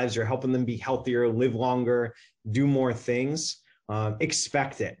people's lives, you're helping them be healthier, live longer, do more things,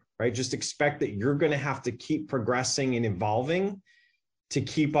 expect it. Right? Just expect that you're going to have to keep progressing and evolving to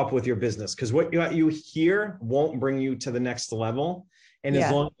keep up with your business, because what you hear won't bring you to the next level. And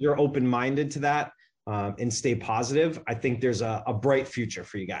as long as you're open-minded to that and stay positive, I think there's a bright future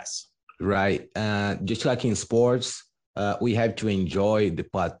for you guys. Right. Just like in sports, we have to enjoy the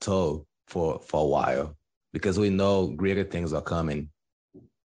plateau for a while, because we know greater things are coming.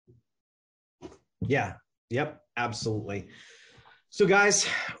 Yeah. Yep. Absolutely. So guys,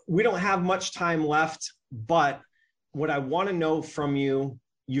 we don't have much time left, but what I want to know from you,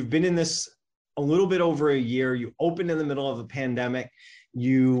 you've been in this a little bit over a year. You opened in the middle of a pandemic.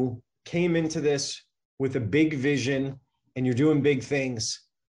 You came into this with a big vision and you're doing big things.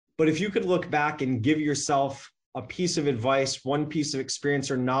 But if you could look back and give yourself a piece of advice, one piece of experience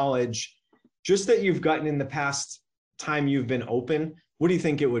or knowledge, just that you've gotten in the past time you've been open, what do you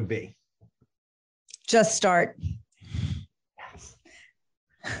think it would be? Just start.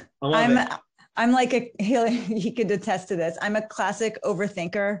 I'm like he could attest to this. I'm a classic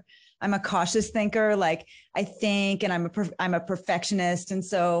overthinker. I'm a cautious thinker. Like, I think, and I'm a perfectionist. And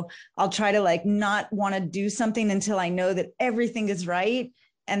so I'll try to like not want to do something until I know that everything is right.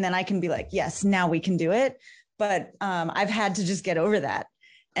 And then I can be like, yes, now we can do it. But I've had to just get over that.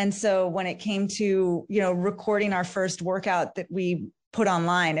 And so when it came to, you know, recording our first workout that we put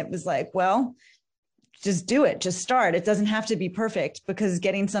online, it was like, well, just do it, just start. It doesn't have to be perfect, because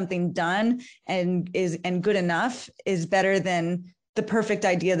getting something done and good enough is better than the perfect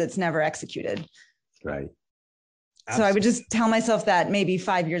idea that's never executed. Right. Absolutely. So I would just tell myself that maybe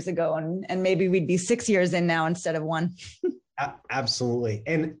 5 years ago, and maybe we'd be 6 years in now instead of 1. Absolutely.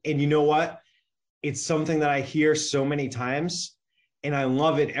 And you know what? It's something that I hear so many times, and I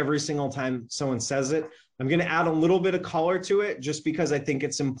love it every single time someone says it. I'm going to add a little bit of color to it just because I think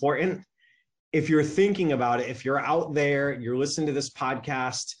it's important. If you're thinking about it, if you're out there, you're listening to this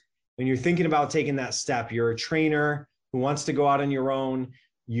podcast and you're thinking about taking that step, you're a trainer who wants to go out on your own,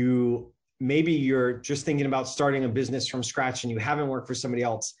 maybe you're just thinking about starting a business from scratch and you haven't worked for somebody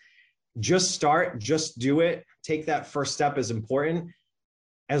else, just start, just do it. Take that first step is important.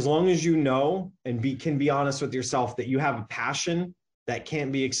 As long as you know and can be honest with yourself that you have a passion that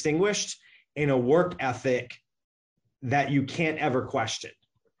can't be extinguished and a work ethic that you can't ever question.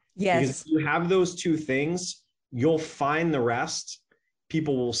 Yes. Because if you have those two things, you'll find the rest.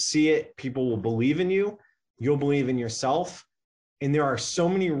 People will see it. People will believe in you. You'll believe in yourself. And there are so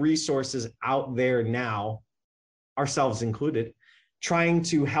many resources out there now, ourselves included, trying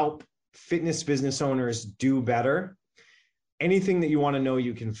to help fitness business owners do better. Anything that you want to know,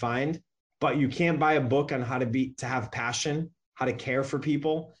 you can find, but you can't buy a book on how to have passion, how to care for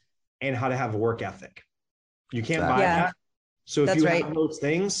people, and how to have a work ethic. You can't buy that. So if you have those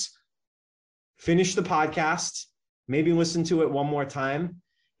things, finish the podcast, maybe listen to it one more time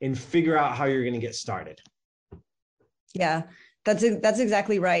and figure out how you're going to get started. Yeah, that's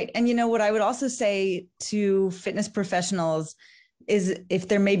exactly right. And you know what I would also say to fitness professionals is if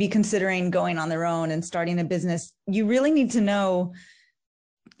they're maybe considering going on their own and starting a business, you really need to know,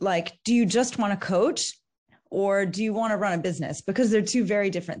 like, do you just want to coach or do you want to run a business? Because they're two very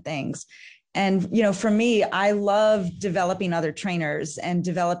different things. And, you know, for me, I love developing other trainers and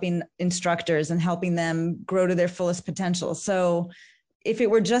developing instructors and helping them grow to their fullest potential. So if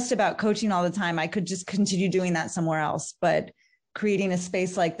it were just about coaching all the time, I could just continue doing that somewhere else. But creating a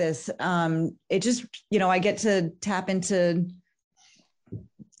space like this, it just, you know, I get to tap into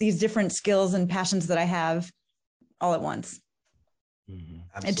these different skills and passions that I have all at once.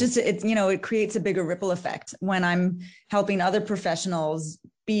 Mm-hmm. It creates a bigger ripple effect. When I'm helping other professionals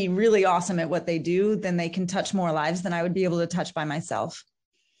be really awesome at what they do, then they can touch more lives than I would be able to touch by myself.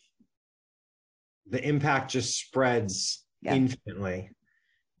 The impact just spreads infinitely.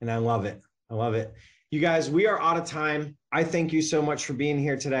 And I love it. I love it. You guys, we are out of time. I thank you so much for being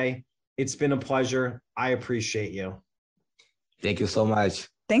here today. It's been a pleasure. I appreciate you. Thank you so much.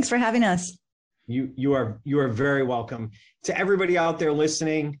 Thanks for having us. You are very welcome. To everybody out there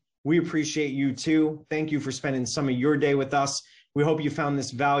listening, we appreciate you too. Thank you for spending some of your day with us. We hope you found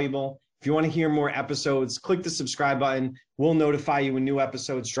this valuable. If you want to hear more episodes, click the subscribe button. We'll notify you when new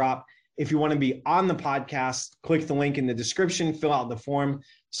episodes drop. If you want to be on the podcast, click the link in the description, fill out the form.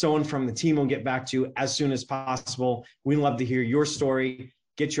 Someone from the team will get back to you as soon as possible. We'd love to hear your story,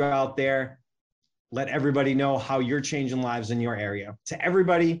 get you out there. Let everybody know how you're changing lives in your area. To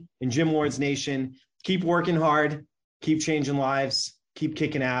everybody in Gym Lords Nation, keep working hard, keep changing lives, keep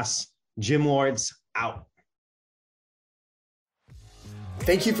kicking ass. Gym Lords out.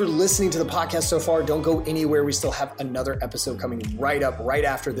 Thank you for listening to the podcast so far. Don't go anywhere. We still have another episode coming right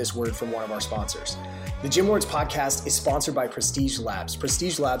after this word from one of our sponsors. The Gym Lords podcast is sponsored by Prestige Labs.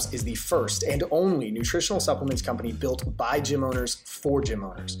 Prestige Labs is the first and only nutritional supplements company built by gym owners for gym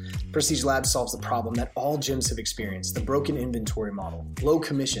owners. Prestige Labs solves the problem that all gyms have experienced: the broken inventory model, low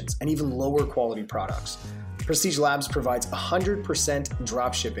commissions, and even lower quality products. Prestige Labs provides 100%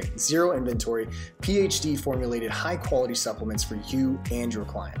 drop shipping, zero inventory, PhD formulated high quality supplements for you and your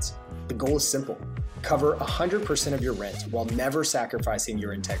clients. The goal is simple: cover 100% of your rent while never sacrificing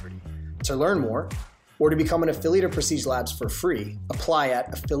your integrity. To learn more or to become an affiliate of Prestige Labs for free, apply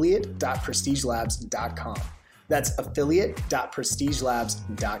at affiliate.prestigelabs.com. That's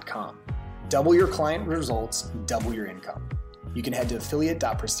affiliate.prestigelabs.com. Double your client results, double your income. You can head to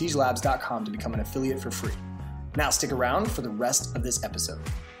affiliate.prestigelabs.com to become an affiliate for free. Now stick around for the rest of this episode.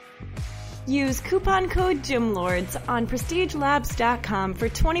 Use coupon code GYMLORDS on prestigelabs.com for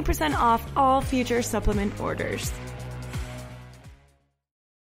 20% off all future supplement orders.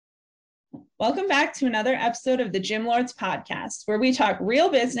 Welcome back to another episode of the Gym Lords podcast, where we talk real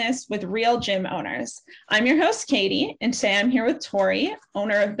business with real gym owners. I'm your host, Katie, and today I'm here with Tory,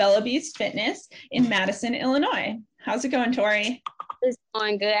 owner of Bella Beast Fitness in Madison, Illinois. How's it going, Tory? It's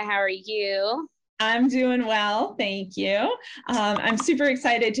going good. How are you? I'm doing well, thank you. I'm super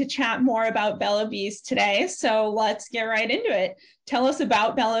excited to chat more about Bella Bees today, so let's get right into it. Tell us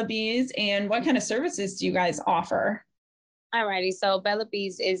about Bella Bees and what kind of services do you guys offer? Alrighty, so Bella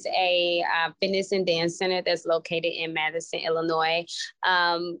Bees is a fitness and dance center that's located in Madison, Illinois.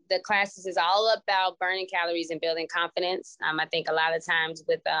 The classes is all about burning calories and building confidence. I think a lot of times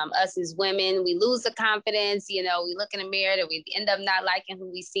with us as women, we lose the confidence, we look in the mirror and we end up not liking who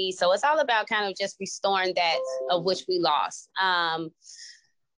we see. So it's all about kind of just restoring that of which we lost.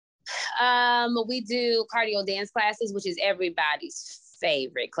 We do cardio dance classes, which is everybody's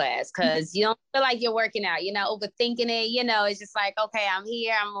favorite class because you don't feel like you're working out, overthinking it. It's just like, okay, I'm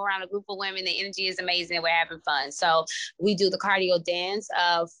here. I'm around a group of women. The energy is amazing. And we're having fun. So we do the cardio dance,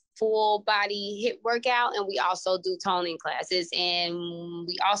 full body HIIT workout. And we also do toning classes. And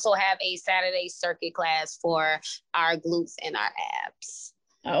we also have a Saturday circuit class for our glutes and our abs.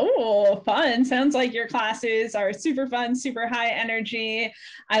 Oh, fun. Sounds like your classes are super fun, super high energy.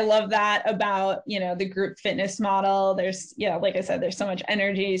 I love that about, the group fitness model. There's, like I said, there's so much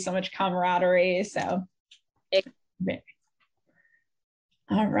energy, so much camaraderie. So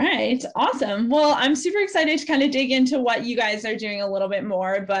all right. Awesome. Well, I'm super excited to kind of dig into what you guys are doing a little bit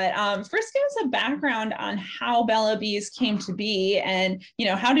more, but first give us a background on how Bella Bees came to be and,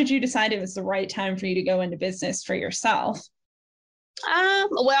 how did you decide it was the right time for you to go into business for yourself?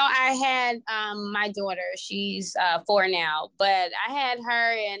 Well, I had my daughter. She's 4 now, but I had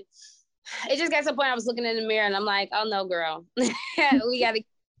her, and it just got to the point I was looking in the mirror, and I'm like, "Oh no, girl, we got to get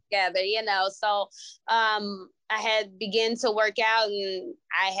together," So I had begun to work out, and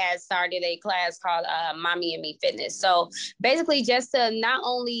I had started a class called Mommy and Me Fitness. So basically, just to not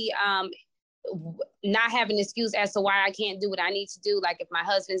only not have an excuse as to why I can't do what I need to do, like if my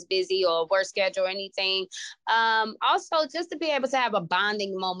husband's busy or work schedule or anything. Also, just to be able to have a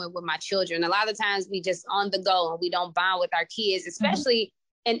bonding moment with my children. A lot of times we just on the go and we don't bond with our kids, especially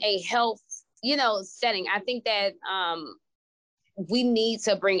in a health, setting. I think that we need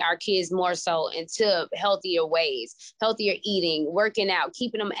to bring our kids more so into healthier ways, healthier eating, working out,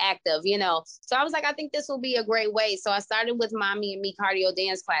 keeping them active, So I was like, I think this will be a great way. So I started with Mommy and Me cardio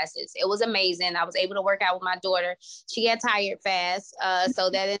dance classes. It was amazing. I was able to work out with my daughter. She got tired fast. So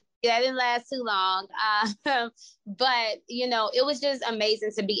that didn't last too long. But, it was just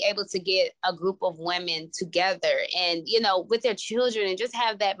amazing to be able to get a group of women together and, with their children and just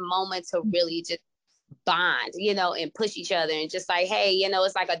have that moment to really just bond, and push each other and just like, hey,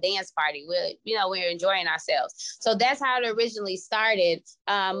 it's like a dance party. We're enjoying ourselves. So that's how it originally started.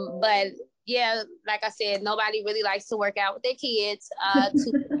 But yeah, like I said, nobody really likes to work out with their kids.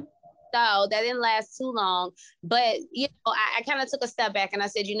 So that didn't last too long. But, I kind of took a step back and I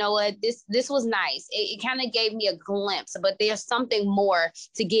said, you know what, this was nice. It kind of gave me a glimpse, but there's something more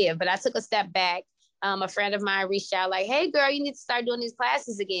to give. But I took a step back. A friend of mine reached out like, hey, girl, you need to start doing these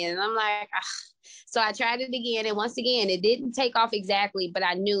classes again. And I'm like, So I tried it again. And once again, it didn't take off exactly, but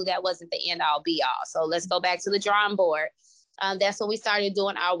I knew that wasn't the end all be all. So let's go back to the drawing board. That's when we started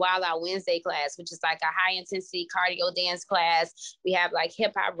doing our Wild Out Wednesday class, which is like a high intensity cardio dance class. We have like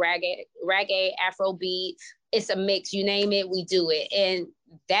hip hop, reggae, Afrobeat. It's a mix, you name it, we do it. And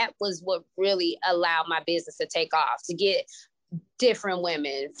that was what really allowed my business to take off, to get different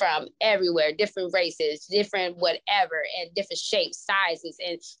women from everywhere, different races, different whatever, and different shapes, sizes,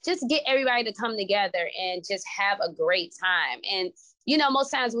 and just get everybody to come together and just have a great time. And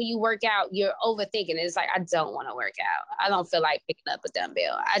most times when you work out, you're overthinking it. It's like, I don't want to work out. I don't feel like picking up a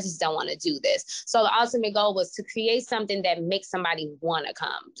dumbbell. I just don't want to do this. So the ultimate goal was to create something that makes somebody want to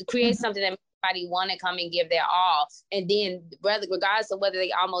come, to create something that makes somebody want to come and give their all. And then regardless of whether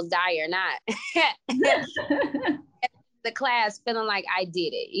they almost die or not, the class feeling like I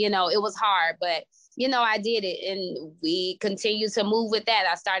did it. It was hard, but I did it, and we continue to move with that.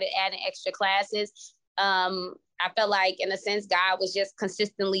 I started adding extra classes. I felt like, in a sense, God was just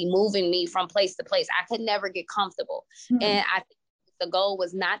consistently moving me from place to place. I could never get comfortable. And I think the goal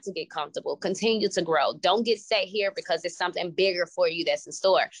was not to get comfortable, continue to grow. Don't get set here because there's something bigger for you that's in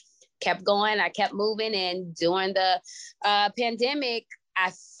store. Kept going. I kept moving. And during the pandemic,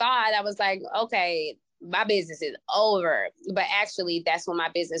 I thought, I was like, okay, my business is over. But actually, that's when my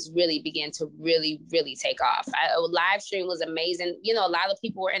business really began to really, really take off. Live stream was amazing. A lot of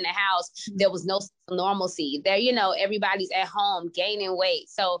people were in the house. There was no normalcy there. Everybody's at home gaining weight.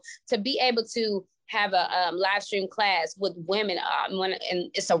 So to be able to have a live stream class with women,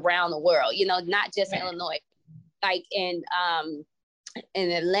 and it's around the world, not just in Illinois, like in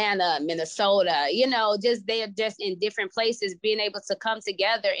Atlanta, Minnesota, they're just in different places, being able to come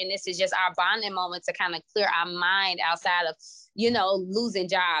together. And this is just our bonding moment to kind of clear our mind outside of, losing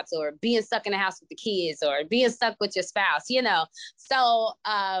jobs or being stuck in the house with the kids or being stuck with your spouse, So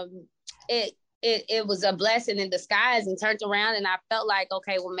it was a blessing in disguise, and turned around, and I felt like,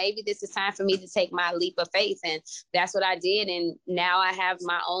 okay, well, maybe this is time for me to take my leap of faith. And that's what I did. And now I have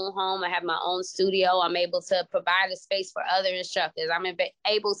my own home. I have my own studio. I'm able to provide a space for other instructors. I'm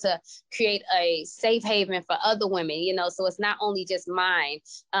able to create a safe haven for other women, so it's not only just mine.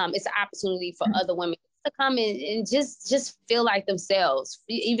 It's an opportunity for other women to come in and just feel like themselves,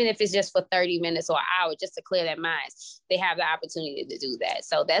 even if it's just for 30 minutes or an hour, just to clear their minds. They have the opportunity to do that.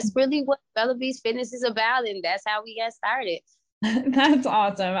 So that's really what Bella Bees Fitness is about, and that's how we got started. That's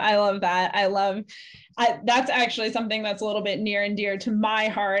awesome. I love that. That's actually something that's a little bit near and dear to my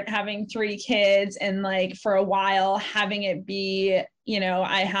heart, having 3 kids, and like for a while having it be,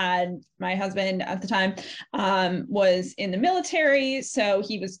 I had my husband at the time was in the military, so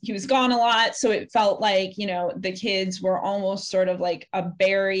he was gone a lot, so it felt like the kids were almost sort of like a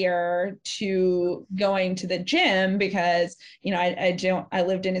barrier to going to the gym, because I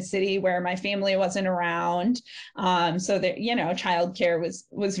lived in a city where my family wasn't around, so that childcare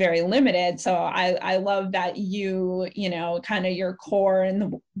was very limited. So I love that kind of your core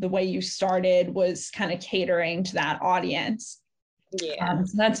and the way you started was kind of catering to that audience. Yeah.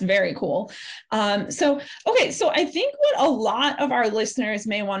 So that's very cool. So I think what a lot of our listeners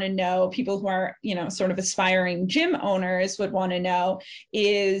may want to know, people who are, sort of aspiring gym owners would want to know,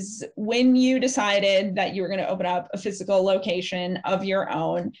 is when you decided that you were going to open up a physical location of your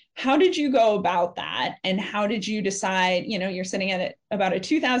own, how did you go about that? And how did you decide, you're sitting at about a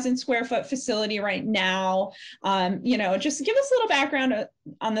 2,000 square foot facility right now. Just give us a little background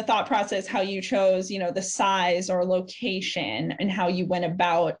on the thought process, how you chose, the size or location, and how you went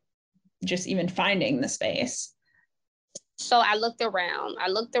about just even finding the space. So I looked around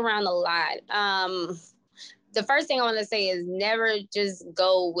a lot. The first thing I want to say is never just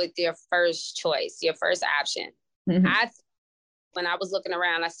go with your first choice, your first option. Mm-hmm. When I was looking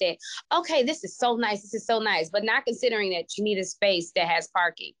around, I said, okay, this is so nice, but not considering that you need a space that has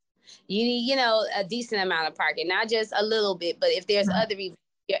parking. You need, a decent amount of parking, not just a little bit, but if there's other reasons,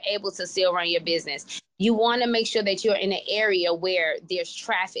 you're able to still run your business. You want to make sure that you're in an area where there's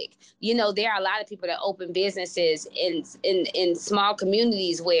traffic. There are a lot of people that open businesses in small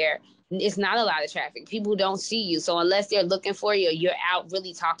communities where it's not a lot of traffic. People don't see you. So unless they're looking for you, or you're out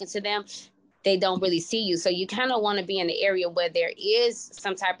really talking to them, they don't really see you. So you kind of want to be in the area where there is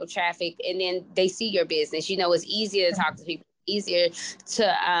some type of traffic, and then they see your business. It's easier to talk to people, easier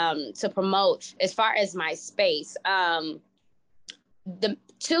to promote. As far as my space, the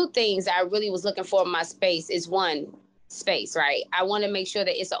 2 things I really was looking for in my space is, one, space, right? I want to make sure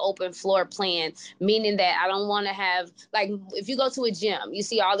that it's an open floor plan, meaning that I don't want to have, like, if you go to a gym, you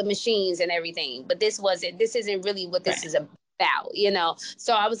see all the machines and everything, but this isn't really what this is about.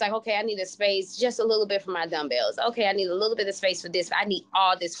 So I was like, okay, I need a space just a little bit for my dumbbells. Okay, I need a little bit of space for this. I need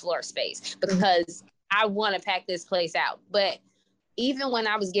all this floor space because I want to pack this place out. But even when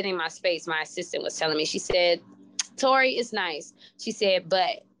I was getting my space, my assistant was telling me, she said, Tory, it's nice. She said,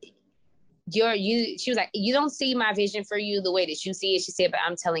 but she was like, you don't see my vision for you the way that you see it. She said, but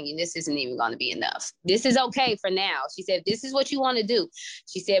I'm telling you, this isn't even going to be enough. This is okay for now. She said, this is what you want to do.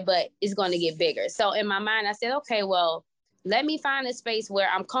 She said, but it's going to get bigger. So in my mind, I said, okay, well, let me find a space where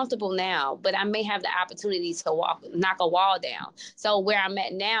I'm comfortable now, but I may have the opportunity to knock a wall down. So where I'm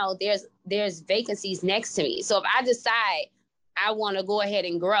at now, there's vacancies next to me. So if I decide I want to go ahead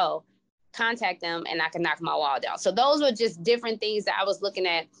and grow, contact them and I can knock my wall down. So those were just different things that I was looking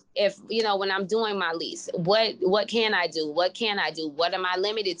at. If, when I'm doing my lease, what can I do? What can I do? What am I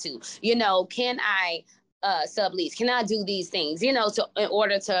limited to? Can I sublease? Can I do these things, in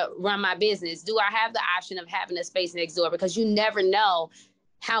order to run my business? Do I have the option of having a space next door? Because you never know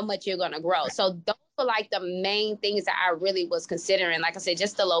how much you're going to grow. So those were like the main things that I really was considering. Like I said,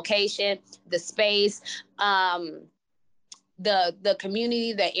 just the location, the space, the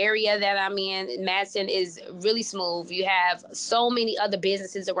community, the area that I'm in. Madison is really smooth. You have so many other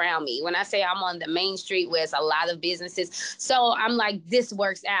businesses around me. When I say I'm on the main street where it's a lot of businesses, so I'm like, this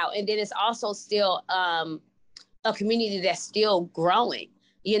works out. And then it's also still a community that's still growing.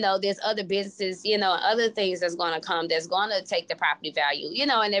 There's other businesses, other things that's going to come, that's going to take the property value,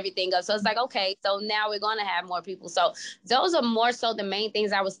 and everything else. So it's like, okay, so now we're going to have more people. So those are more so the main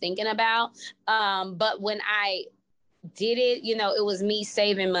things I was thinking about. But when I did it, it was me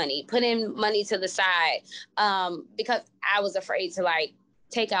saving money, putting money to the side, because I was afraid to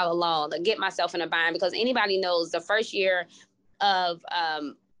take out a loan or get myself in a bind, because anybody knows the first year of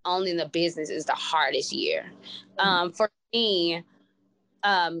owning the business is the hardest year. For me,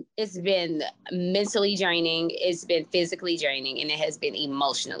 it's been mentally draining, it's been physically draining, and it has been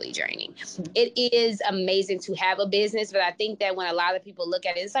emotionally draining. It is amazing to have a business, but I think that when a lot of people look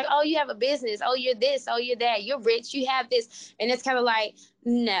at it, it's like, oh, you have a business, oh, you're this, oh, you're that, you're rich, you have this. And it's kind of like,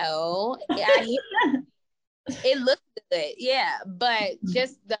 no, it looks good, yeah, but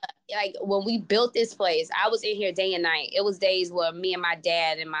just when we built this place, I was in here day and night. It was days where me and my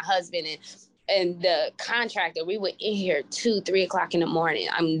dad and my husband and the contractor, we were in here 2-3 o'clock in the morning.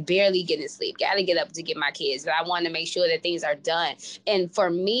 I'm barely getting sleep. Got to get up to get my kids, but I wanted to make sure that things are done. And for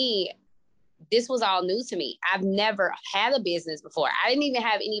me, this was all new to me. I've never had a business before. I didn't even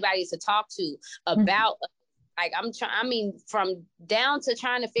have anybody to talk to about Like I mean, from down to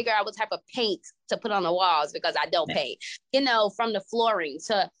trying to figure out what type of paint to put on the walls because I don't paint, from the flooring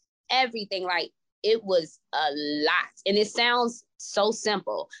to everything. Like, it was a lot. And it sounds so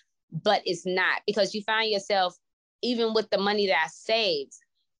simple, but it's not, because you find yourself, even with the money that I saved,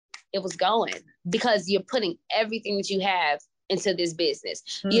 it was going, because you're putting everything that you have into this business.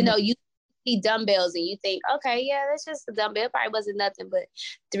 Mm-hmm. You see dumbbells and you think, okay, yeah, that's just a dumbbell. It probably wasn't nothing but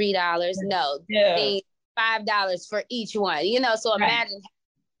 $3. No, $5 for each one, so imagine,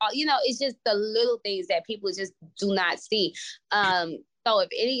 it's just the little things that people just do not see. So if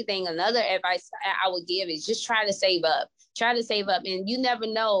anything, another advice I would give is just try to save up. And you never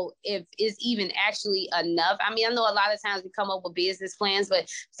know if it's even actually enough. I mean, I know a lot of times we come up with business plans, but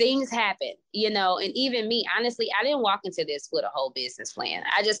things happen, and even me, honestly, I didn't walk into this with a whole business plan.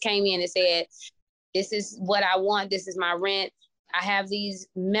 I just came in and said, this is what I want. This is my rent. I have these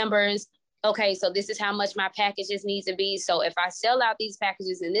members. Okay, so this is how much my packages need to be. So if I sell out these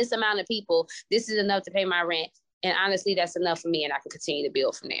packages and this amount of people, this is enough to pay my rent. And honestly, that's enough for me, and I can continue to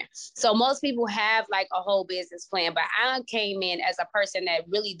build from there. So most people have like a whole business plan, but I came in as a person that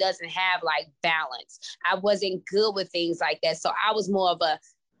really doesn't have like balance. I wasn't good with things like that. So I was more of a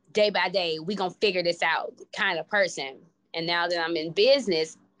day by day, we gonna figure this out kind of person. And now that I'm in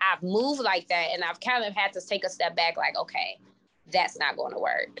business, I've moved like that, and I've kind of had to take a step back, like, okay, that's not going to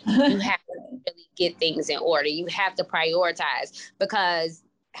work. You have to really get things in order. You have to prioritize, because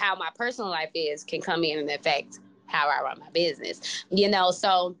how my personal life is can come in and affect how I run my business,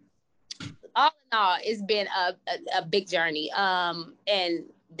 so all in all, it's been a big journey. And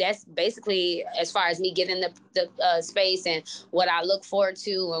that's basically, as far as me getting the space and what I look forward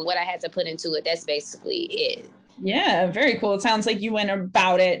to and what I had to put into it, that's basically it. Yeah, very cool. It sounds like you went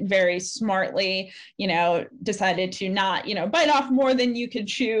about it very smartly, decided to not, bite off more than you could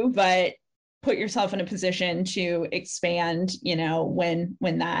chew, but put yourself in a position to expand, when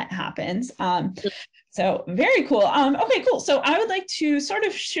that happens. So very cool. Okay, cool. So I would like to sort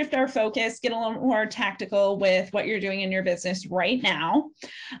of shift our focus, get a little more tactical with what you're doing in your business right now.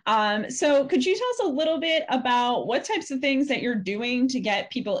 So could you tell us a little bit about what types of things that you're doing to get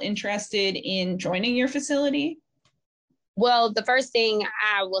people interested in joining your facility? Well, the first thing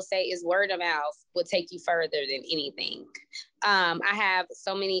I will say is word of mouth will take you further than anything. I have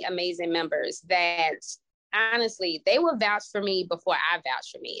so many amazing members that honestly, they will vouch for me before I vouch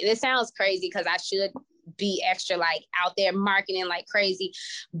for me. And it sounds crazy because I should be extra like out there marketing like crazy,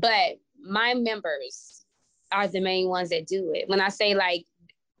 but my members are the main ones that do it. When I say like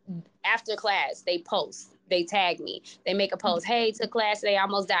after class, they post, they tag me, they make a post. Hey, took class today,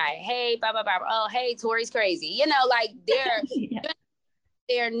 almost died. Hey, blah, blah, blah. Oh, hey, Tory's crazy. Like they're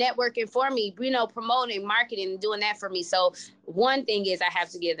they're networking for me, promoting, marketing, doing that for me. So one thing is I have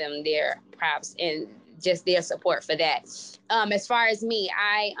to give them their props and just their support for that. As far as me,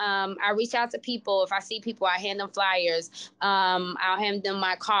 I reach out to people. If I see people, I hand them flyers. I'll hand them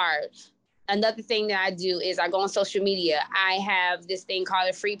my card. Another thing that I do is I go on social media. I have this thing called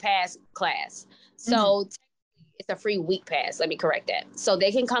a free pass class. So it's a free week pass. Let me correct that. So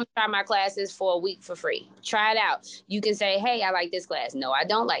they can come try my classes for a week for free. Try it out. You can say, hey, I like this class. No, I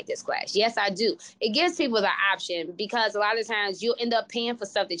don't like this class. Yes, I do. It gives people the option, because a lot of times you'll end up paying for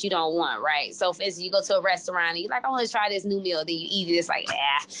stuff that you don't want, right? So for instance, you go to a restaurant and you're like, I want to try this new meal. Then you eat it. It's like,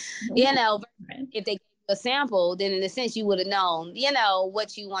 if they gave you a sample, then in a sense you would have known,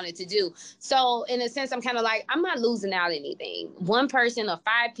 what you wanted to do. So in a sense, I'm kind of like, I'm not losing out anything. One person or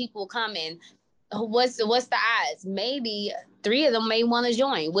 5 people coming, what's the odds? Maybe 3 of them may want to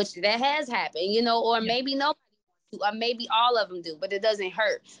join, which that has happened, or maybe nobody wants to, or maybe all of them do, but it doesn't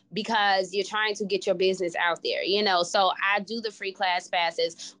hurt because you're trying to get your business out there, So I do the free class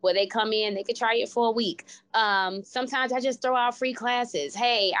passes where they come in, they can try it for a week. Sometimes I just throw out free classes.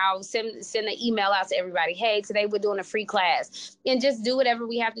 Hey, I'll send an email out to everybody. Hey, today we're doing a free class, and just do whatever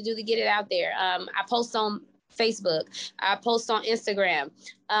we have to do to get it out there. I post on Facebook. I post on Instagram.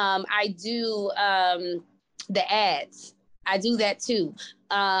 I do the ads. I do that too.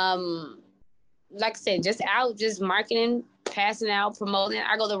 Like I said, just marketing, passing out, promoting.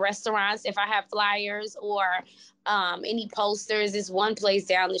 I go to restaurants if I have flyers or any posters. It's one place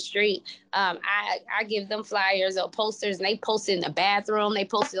down the street. I give them flyers or posters, and they post it in the bathroom. They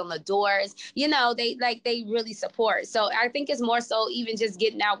post it on the doors. They really support. So I think it's more so even just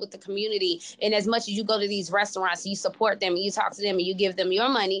getting out with the community. And as much as you go to these restaurants, you support them and you talk to them and you give them your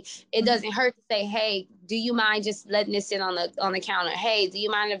money, it doesn't hurt to say, hey, do you mind just letting this sit on the counter? Hey, do you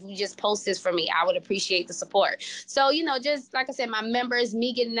mind if you just post this for me? I would appreciate the support. So, just like I said, my members,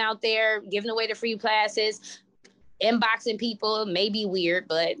 me getting out there, giving away the free classes. inboxing people may be weird,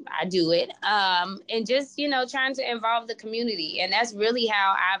 but I do it. And just, trying to involve the community. And that's really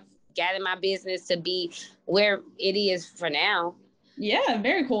how I've gathered my business to be where it is for now. Yeah,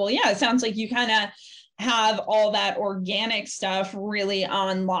 very cool. Yeah, it sounds like you kind of have all that organic stuff really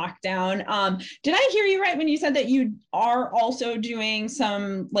on lockdown. Did I hear you right when you said that you are also doing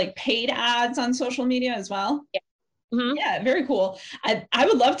some like paid ads on social media as well? Yeah. Mm-hmm. Yeah, very cool. I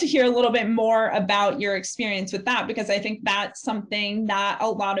would love to hear a little bit more about your experience with that, because I think that's something that a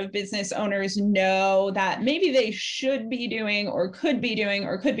lot of business owners know that maybe they should be doing or could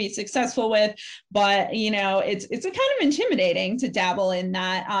be successful with, but it's a kind of intimidating to dabble in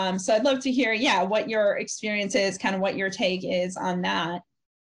that. So I'd love to hear, what your experience is, kind of what your take is on that.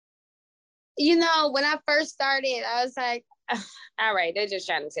 When I first started, I was like, all right, they're just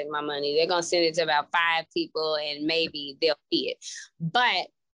trying to take my money. They're going to send it to about 5 people and maybe they'll see it. But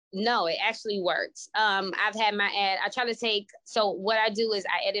no, it actually works. I've had my ad. I try to so what I do is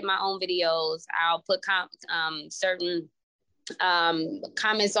I edit my own videos. I'll put certain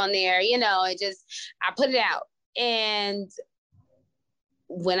comments on there, and just, I put it out. And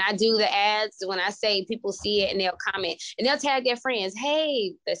when I do the ads, when I say people see it and they'll comment and they'll tag their friends,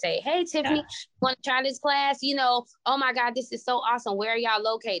 they say, hey, Tiffany, want to try this class? Oh my God, this is so awesome. Where are y'all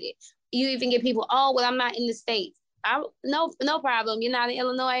located? You even get people, oh, well, I'm not in the States. No problem. You're not in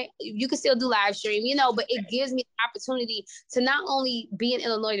Illinois. You can still do live stream, but it gives me the opportunity to not only be in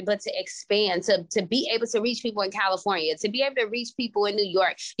Illinois, but to expand, to be able to reach people in California, to be able to reach people in New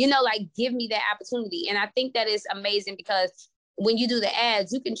York, give me that opportunity. And I think that is amazing, because when you do the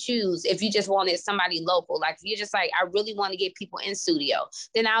ads, you can choose if you just wanted somebody local. Like if you're just like, I really want to get people in studio,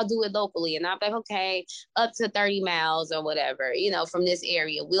 then I'll do it locally. And I'll be like, okay, up to 30 miles or whatever, from this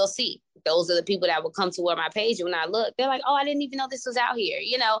area, we'll see. Those are the people that will come to where my page. And when I look, they're like, oh, I didn't even know this was out here,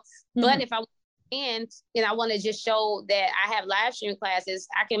 Mm-hmm. But if I I want to just show that I have live stream classes,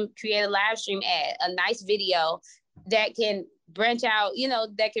 I can create a live stream ad, a nice video that can branch out,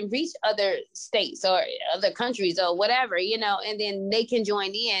 that can reach other states or other countries or whatever, and then they can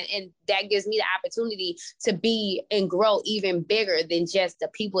join in. And that gives me the opportunity to be and grow even bigger than just the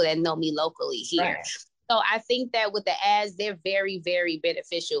people that know me locally here. Right. So I think that with the ads, they're very, very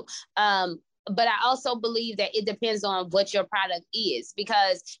beneficial. But I also believe that it depends on what your product is,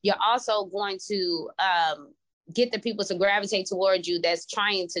 because you're also going to get the people to gravitate towards you that's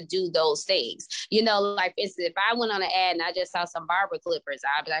trying to do those things. Like if I went on an ad and I just saw some barber clippers,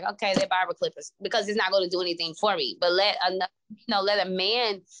 I'd be like, okay, they're barber clippers, because it's not going to do anything for me. But let a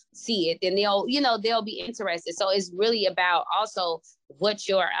man see it, then they'll be interested. So it's really about also what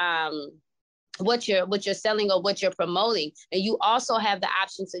you're selling or what you're promoting. And you also have the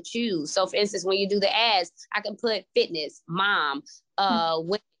option to choose. So for instance, when you do the ads, I can put fitness, mom,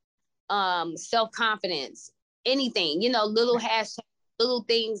 self-confidence, anything, little hashtags, little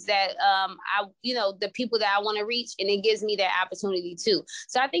things that the people that I want to reach, and it gives me that opportunity too.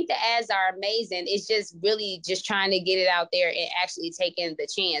 So I think the ads are amazing. It's just really just trying to get it out there and actually taking the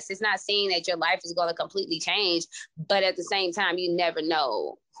chance. It's not saying that your life is going to completely change, but at the same time, you never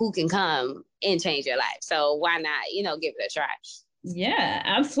know who can come and change your life. So why not, give it a try. Yeah,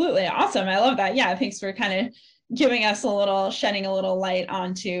 absolutely. Awesome. I love that. Yeah. Thanks for kind of giving us shedding a little light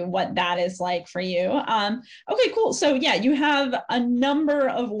onto what that is like for you. Okay, cool. So yeah, you have a number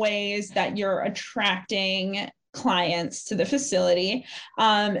of ways that you're attracting clients to the facility.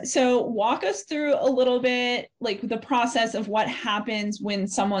 So walk us through a little bit, like the process of what happens when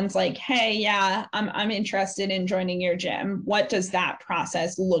someone's like, hey, yeah, I'm interested in joining your gym. What does that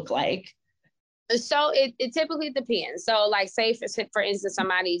process look like? So it typically depends. So like say for instance,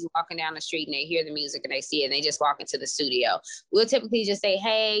 somebody's walking down the street and they hear the music and they see it and they just walk into the studio. We'll typically just say,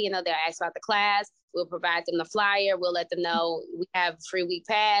 hey, they'll ask about the class. We'll provide them the flyer. We'll let them know we have a free week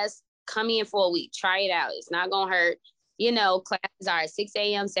pass. Come in for a week. Try it out. It's not going to hurt. Classes are at 6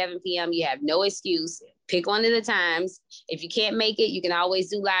 a.m., 7 p.m. You have no excuse. Pick one of the times. If you can't make it, you can always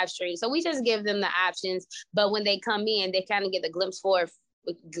do live stream. So we just give them the options. But when they come in, they kind of get a glimpse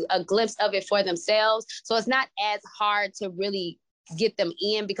of it for themselves. So it's not as hard to really get them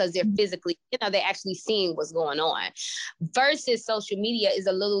in because they're physically, they're actually seeing what's going on. Versus social media is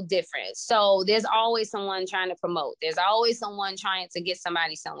a little different. So there's always someone trying to promote. There's always someone trying to get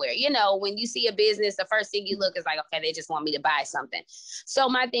somebody somewhere. When you see a business, the first thing you look is like, okay, they just want me to buy something. So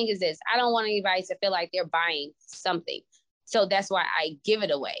my thing is this, I don't want anybody to feel like they're buying something. So that's why I give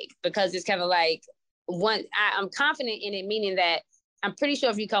it away, because it's kind of like I'm confident in it, meaning that I'm pretty sure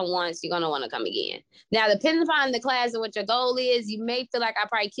if you come once, you're going to want to come again. Now, depending upon the class and what your goal is, you may feel like I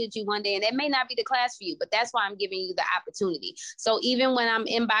probably killed you one day, and that may not be the class for you, but that's why I'm giving you the opportunity. So even when I'm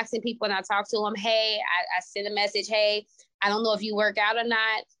inboxing people and I talk to them, hey, I send a message, hey, I don't know if you work out or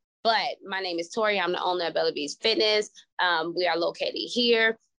not, but my name is Tory. I'm the owner of Bella Bees Fitness. We are located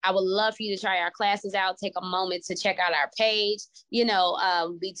here. I would love for you to try our classes out. Take a moment to check out our page. You know,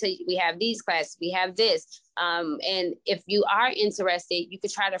 we have these classes, we have this. And if you are interested, you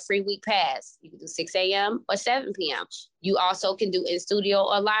could try the free week pass. You can do 6 a.m. or 7 p.m. You also can do in studio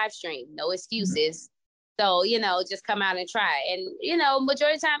or live stream. No excuses. So, you know, just come out and try. And, you know,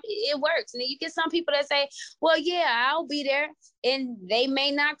 majority of the time it works. And then you get some people that say, well, yeah, I'll be there. And they may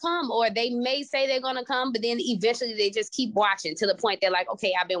not come, or they may say they're going to come, but then eventually they just keep watching to the point they're like,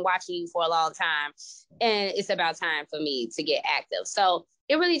 okay, I've been watching you for a long time, and it's about time for me to get active. So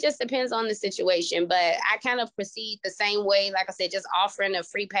it really just depends on the situation. But I kind of proceed the same way, like I said, just offering a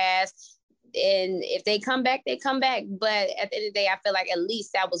free pass. And if they come back, they come back. But at the end of the day, I feel like at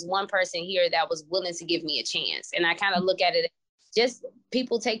least that was one person here that was willing to give me a chance. And I kind of look at it just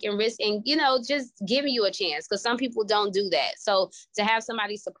people taking risks and, you know, just giving you a chance, because some people don't do that. So to have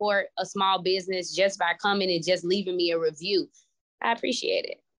somebody support a small business just by coming and just leaving me a review, I appreciate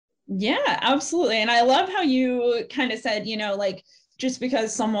it. Yeah, absolutely. And I love how you kind of said, you know, like, just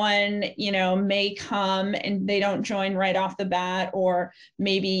because someone, you know, may come and they don't join right off the bat, or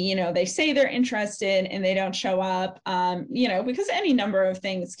maybe, you know, they say they're interested and they don't show up, you know, because any number of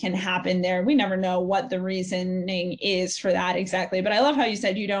things can happen there. We never know what the reasoning is for that exactly. But I love how you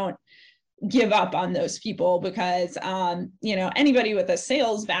said you don't give up on those people, because, you know, anybody with a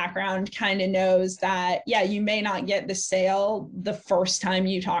sales background kind of knows that, yeah, you may not get the sale the first time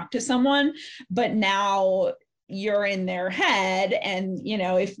you talk to someone, but now you're in their head. And, you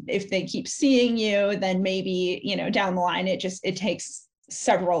know, if they keep seeing you, then maybe, you know, down the line, it takes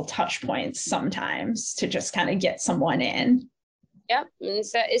several touch points sometimes to just kind of get someone in. Yep. And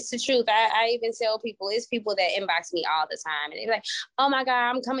so it's the truth. I even tell people, it's people that inbox me all the time, and they're like, oh my God,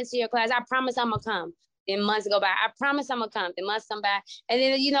 I'm coming to your class. I promise I'm gonna come. Then months go by. I promise I'm gonna come. Then months come by. And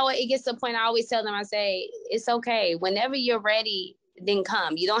then, you know what, it gets to the point I always tell them, I say, it's okay. Whenever you're ready, then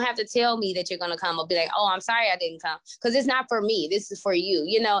come. You don't have to tell me that you're going to come or be like, oh, I'm sorry I didn't come, because it's not for me. This is for you,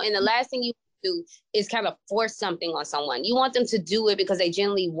 you know. And the last thing you do is kind of force something on someone. You want them to do it because they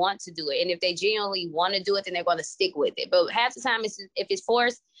genuinely want to do it. And if they genuinely want to do it, then they're going to stick with it. But half the time, if it's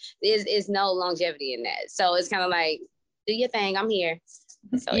forced, there's no longevity in that. So it's kind of like, do your thing. I'm here.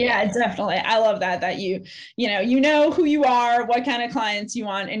 So, yeah, definitely. I love that you know who you are, what kind of clients you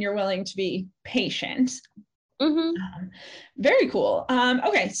want, and you're willing to be patient. Mm-hmm. Very cool.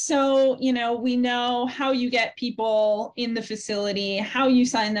 Okay, so, you know, we know how you get people in the facility, how you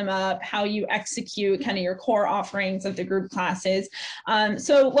sign them up, how you execute kind of your core offerings of the group classes.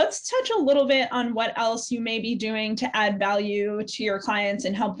 So let's touch a little bit on what else you may be doing to add value to your clients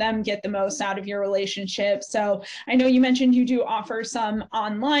and help them get the most out of your relationship. So I know you mentioned you do offer some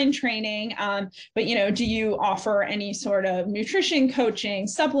online training, but, you know, do you offer any sort of nutrition coaching,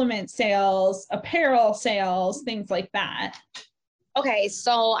 supplement sales, apparel sales, things like that? Okay,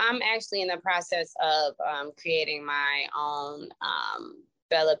 so I'm actually in the process of creating my own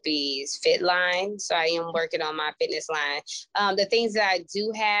Bella Bees fit line. So I am working on my fitness line. The things that I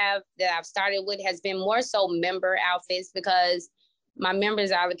do have that I've started with has been more so member outfits, because my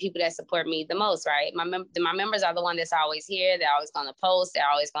members are the people that support me the most, right? My members are the one that's always here. They're always going to post. They're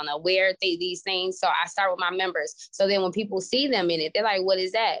always going to wear these things. So I start with my members. So then when people see them in it, they're like, what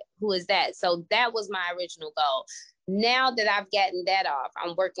is that? Who is that? So that was my original goal. Now that I've gotten that off,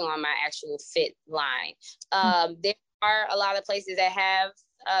 I'm working on my actual fit line. There are a lot of places that have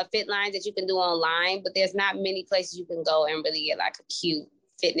fit lines that you can do online, but there's not many places you can go and really get like a cute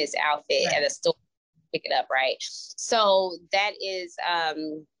fitness outfit at a store, pick it up, right? So that is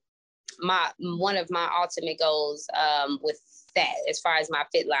one of my ultimate goals with that, as far as my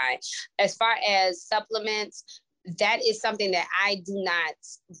fit line. As far as supplements, that is something that I do not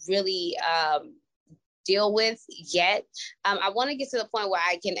really deal with yet. I want to get to the point where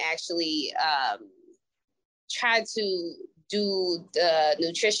I can actually try to do the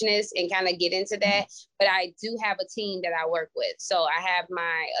nutritionist and kind of get into that. But I do have a team that I work with. So I have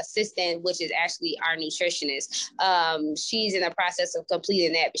my assistant, which is actually our nutritionist. She's in the process of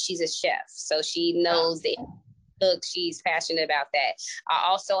completing that, but she's a chef. So she knows the cook. She's passionate about that. I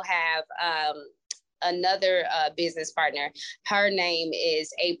also have another business partner. Her name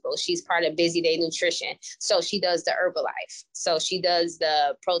is April. She's part of Busy Day Nutrition. So she does the Herbalife. So she does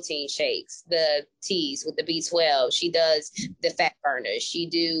the protein shakes, the teas with the B12. She does the fat burners. She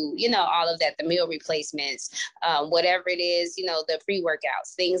do, all of that, the meal replacements, whatever it is, the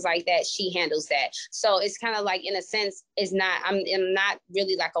pre-workouts, things like that. She handles that. So it's kind of like, in a sense, I'm not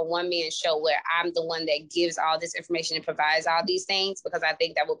really like a one-man show where I'm the one that gives all this information and provides all these things, because I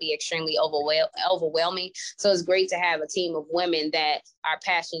think that would be extremely overwhelming. So it's great to have a team of women that are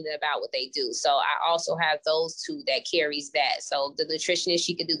passionate about what they do. So I also have those two that carries that. So the nutritionist,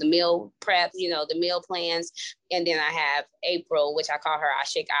 she could do the meal prep, the meal plans. And then I have April, which I call her our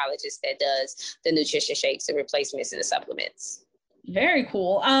shakeologist, that does the nutrition shakes, the replacements, and the supplements. Very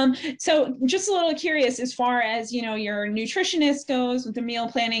cool. So just a little curious, as far as, your nutritionist goes with the meal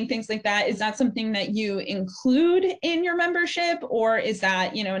planning, things like that, is that something that you include in your membership, or is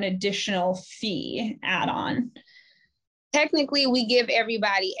that, an additional fee add-on? Technically, we give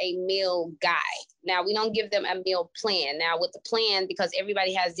everybody a meal guide. Now, we don't give them a meal plan. Now, with the plan, because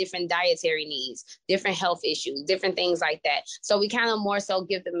everybody has different dietary needs, different health issues, different things like that. So we kind of more so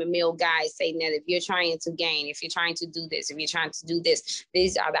give them a meal guide, saying that if you're trying to gain, if you're trying to do this, if you're trying to do this,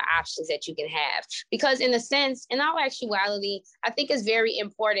 these are the options that you can have. Because in a sense, in all actuality, I think it's very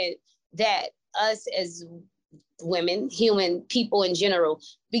important that us as women, human people in general,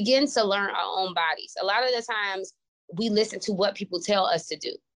 begin to learn our own bodies. A lot of the times, we listen to what people tell us to do.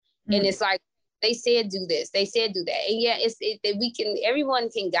 Mm-hmm. And it's like, they said do this, they said do that. And yeah, everyone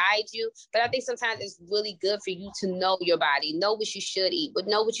can guide you, but I think sometimes it's really good for you to know your body, know what you should eat, but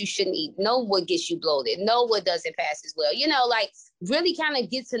know what you shouldn't eat, know what gets you bloated, know what doesn't pass as well. Really kind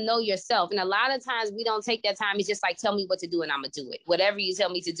of get to know yourself. And a lot of times we don't take that time. It's just like, tell me what to do and I'm gonna do it. Whatever you tell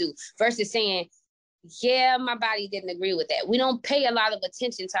me to do, versus saying, yeah, my body didn't agree with that. We don't pay a lot of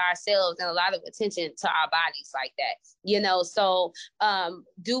attention to ourselves and a lot of attention to our bodies like that, So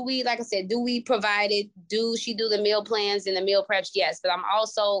do we, like I said, do we provide it? Do she do the meal plans and the meal preps? Yes, but I'm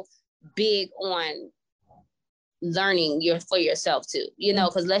also big on learning for yourself too,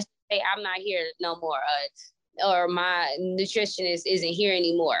 because let's say I'm not here no more, or my nutritionist isn't here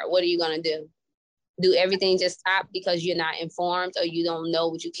anymore. What are you going to do? Do everything just stop because you're not informed or you don't know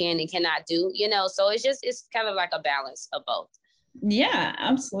what you can and cannot do, So it's kind of like a balance of both. Yeah,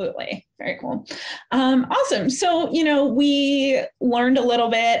 absolutely. Very cool. Awesome. So, we learned a little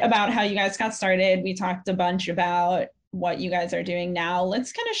bit about how you guys got started. We talked a bunch about what you guys are doing now.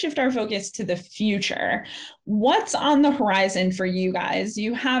 Let's kind of shift our focus to the future. What's on the horizon for you guys? Do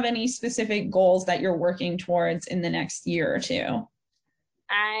you have any specific goals that you're working towards in the next year or two?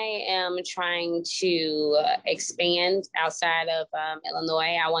 I am trying to expand outside of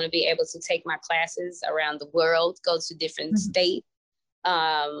Illinois. I want to be able to take my classes around the world, go to different states,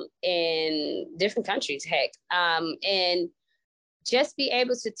 in different countries, heck, and just be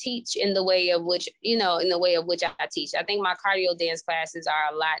able to teach in the way of which, I teach. I think my cardio dance classes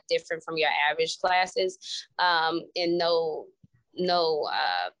are a lot different from your average classes, and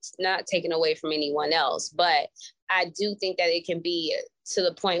not taken away from anyone else, but I do think that it can be to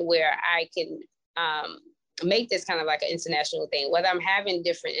the point where I can make this kind of like an international thing, whether I'm having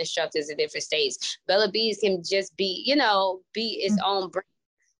different instructors in different states. Bella Bees can just be, be its own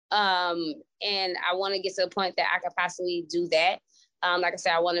brand. And I want to get to the point that I could possibly do that. Like I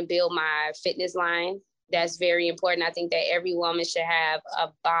said, I want to build my fitness line. That's very important. I think that every woman should have a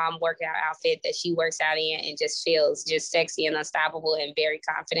bomb workout outfit that she works out in and just feels just sexy and unstoppable and very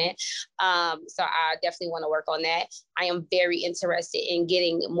confident. So I definitely want to work on that. I am very interested in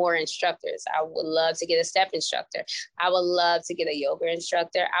getting more instructors. I would love to get a step instructor. I would love to get a yoga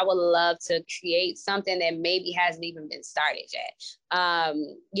instructor. I would love to create something that maybe hasn't even been started yet.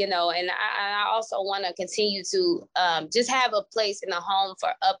 And I also want to continue to just have a place in the home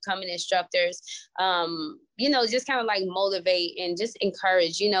for upcoming instructors, just kind of like motivate and just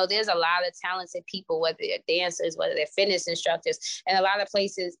encourage. There's a lot of talented people, whether they're dancers, whether they're fitness instructors, and a lot of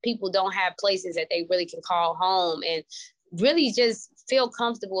places, people don't have places that they really can call home and really just feel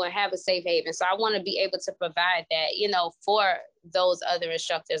comfortable and have a safe haven. So I want to be able to provide that, for those other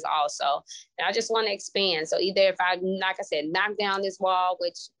instructors also. And I just want to expand. So either if I, like I said, knock down this wall,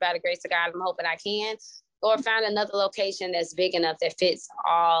 which by the grace of God, I'm hoping I can, or find another location that's big enough that fits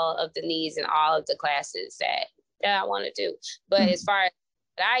all of the needs and all of the classes that I want to do. But as far as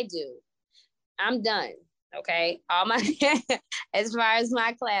what I do, I'm done. Okay. As far as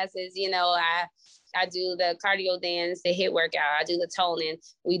my classes, I do the cardio dance, the HIIT workout. I do the toning.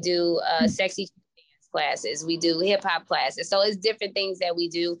 We do sexy dance. classes. We do hip hop classes. So it's different things that we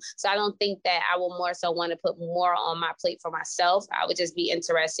do. So I don't think that I will more so want to put more on my plate for myself. I would just be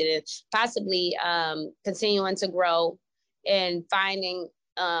interested in possibly continuing to grow and finding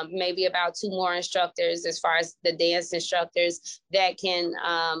maybe about 2 more instructors as far as the dance instructors that can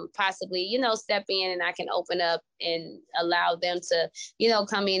possibly, you know, step in, and I can open up and allow them to, you know,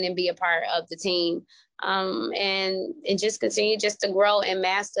 come in and be a part of the team. And just continue just to grow and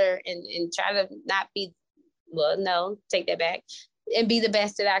master and try to not be, well, no, take that back, and be the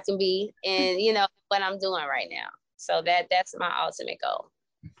best that I can be, and, you know, what I'm doing right now. So that's my ultimate goal.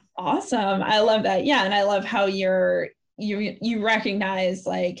 Awesome. I love that. Yeah. And I love how you recognize,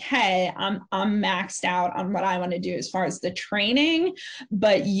 like, hey, I'm maxed out on what I want to do as far as the training,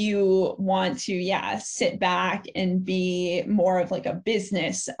 but you want to, sit back and be more of like a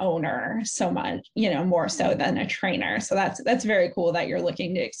business owner, so much, you know, more so than a trainer. So that's very cool that you're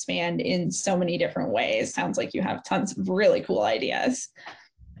looking to expand in so many different ways. Sounds like you have tons of really cool ideas.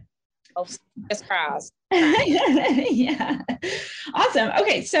 Oh, just cross. Yeah. Awesome.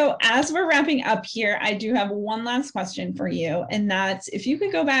 Okay. So as we're wrapping up here, I do have one last question for you. And that's, if you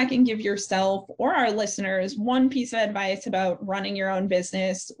could go back and give yourself or our listeners one piece of advice about running your own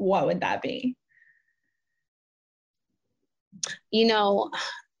business, what would that be? You know,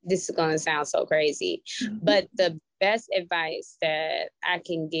 this is going to sound so crazy, but the best advice that I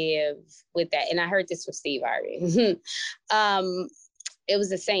can give with that, and I heard this from Steve Harvey, it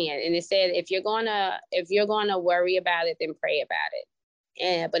was a saying, and it said, if you're gonna worry about it, then pray about it.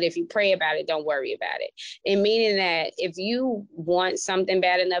 But if you pray about it, don't worry about it. And meaning that if you want something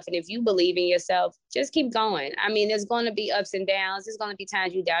bad enough, and if you believe in yourself, just keep going. I mean, there's going to be ups and downs. There's going to be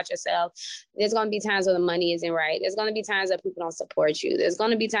times you doubt yourself. There's going to be times where the money isn't right. There's going to be times that people don't support you. There's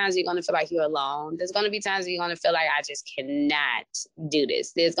going to be times you're going to feel like you're alone. There's going to be times you're going to feel like, I just cannot do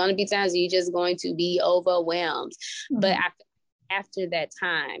this. There's going to be times you're just going to be overwhelmed. Mm-hmm. But after that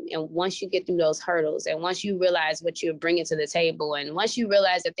time, and once you get through those hurdles, and once you realize what you're bringing to the table, and once you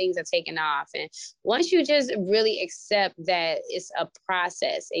realize that things are taking off, and once you just really accept that it's a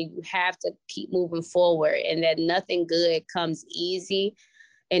process and you have to keep moving forward, and that nothing good comes easy,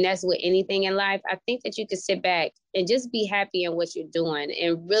 and that's with anything in life, I think that you can sit back and just be happy in what you're doing,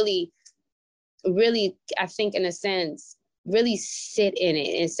 and really, really, I think in a sense, really sit in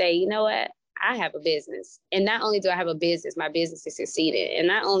it and say, you know what? I have a business, and not only do I have a business, my business is succeeding. And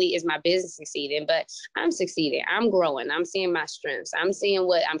not only is my business succeeding, but I'm succeeding. I'm growing. I'm seeing my strengths. I'm seeing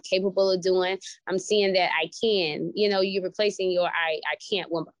what I'm capable of doing. I'm seeing that I can, you know, you're replacing your I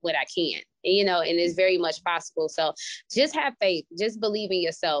can't with what I can, you know, and it's very much possible. So just have faith, just believe in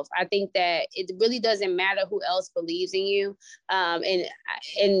yourself. I think that it really doesn't matter who else believes in you. And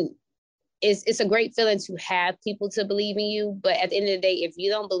it's a great feeling to have people to believe in you. But at the end of the day, if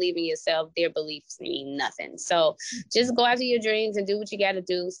you don't believe in yourself, their beliefs mean nothing. So just go after your dreams and do what you got to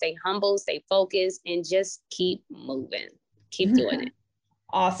do. Stay humble, stay focused, and just keep moving. Keep doing it.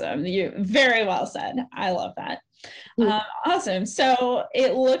 Awesome. You very well said. I love that. Awesome. So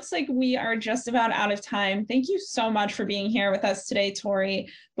it looks like we are just about out of time. Thank you so much for being here with us today,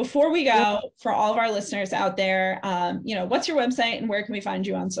 Tory. Before we go, for all of our listeners out there, you know, what's your website and where can we find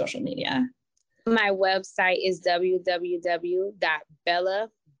you on social media? My website is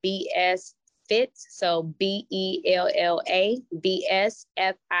www.bellabsfit. So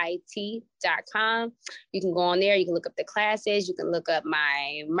BELLABSFIT.com. You can go on there. You can look up the classes. You can look up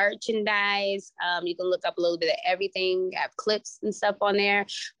my merchandise. You can look up a little bit of everything. We have clips and stuff on there.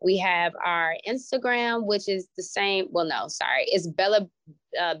 We have our Instagram, which is the same. Well, no, sorry. It's Bella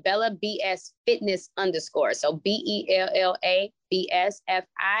BS Fitness _. So BELLABSFITNESS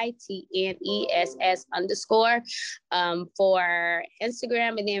 _ for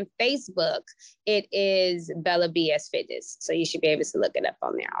Instagram, and then Facebook, it is Bella BS Fitness. So you should be able to look it up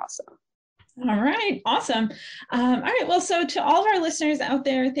on there also. All right. Awesome. All right. Well, so to all of our listeners out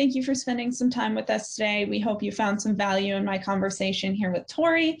there, thank you for spending some time with us today. We hope you found some value in my conversation here with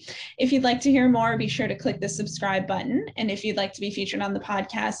Tory. If you'd like to hear more, be sure to click the subscribe button. And if you'd like to be featured on the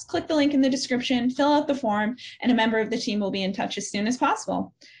podcast, click the link in the description, fill out the form, and a member of the team will be in touch as soon as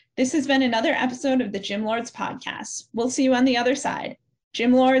possible. This has been another episode of the Gym Lords podcast. We'll see you on the other side.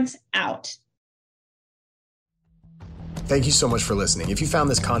 Gym Lords out. Thank you so much for listening. If you found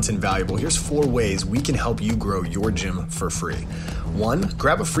this content valuable, here's 4 ways we can help you grow your gym for free. 1,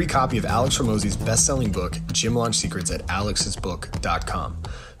 grab a free copy of Alex Hormozi's best-selling book, Gym Launch Secrets, at alexsbook.com.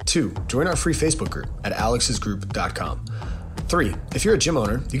 2, join our free Facebook group at alexsgroup.com. 3, if you're a gym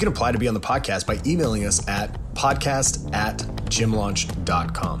owner, you can apply to be on the podcast by emailing us at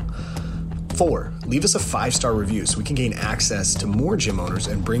podcast@gymlaunch.com. 4, leave us a 5-star review so we can gain access to more gym owners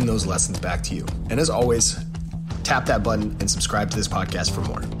and bring those lessons back to you. And as always, tap that button and subscribe to this podcast for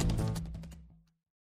more.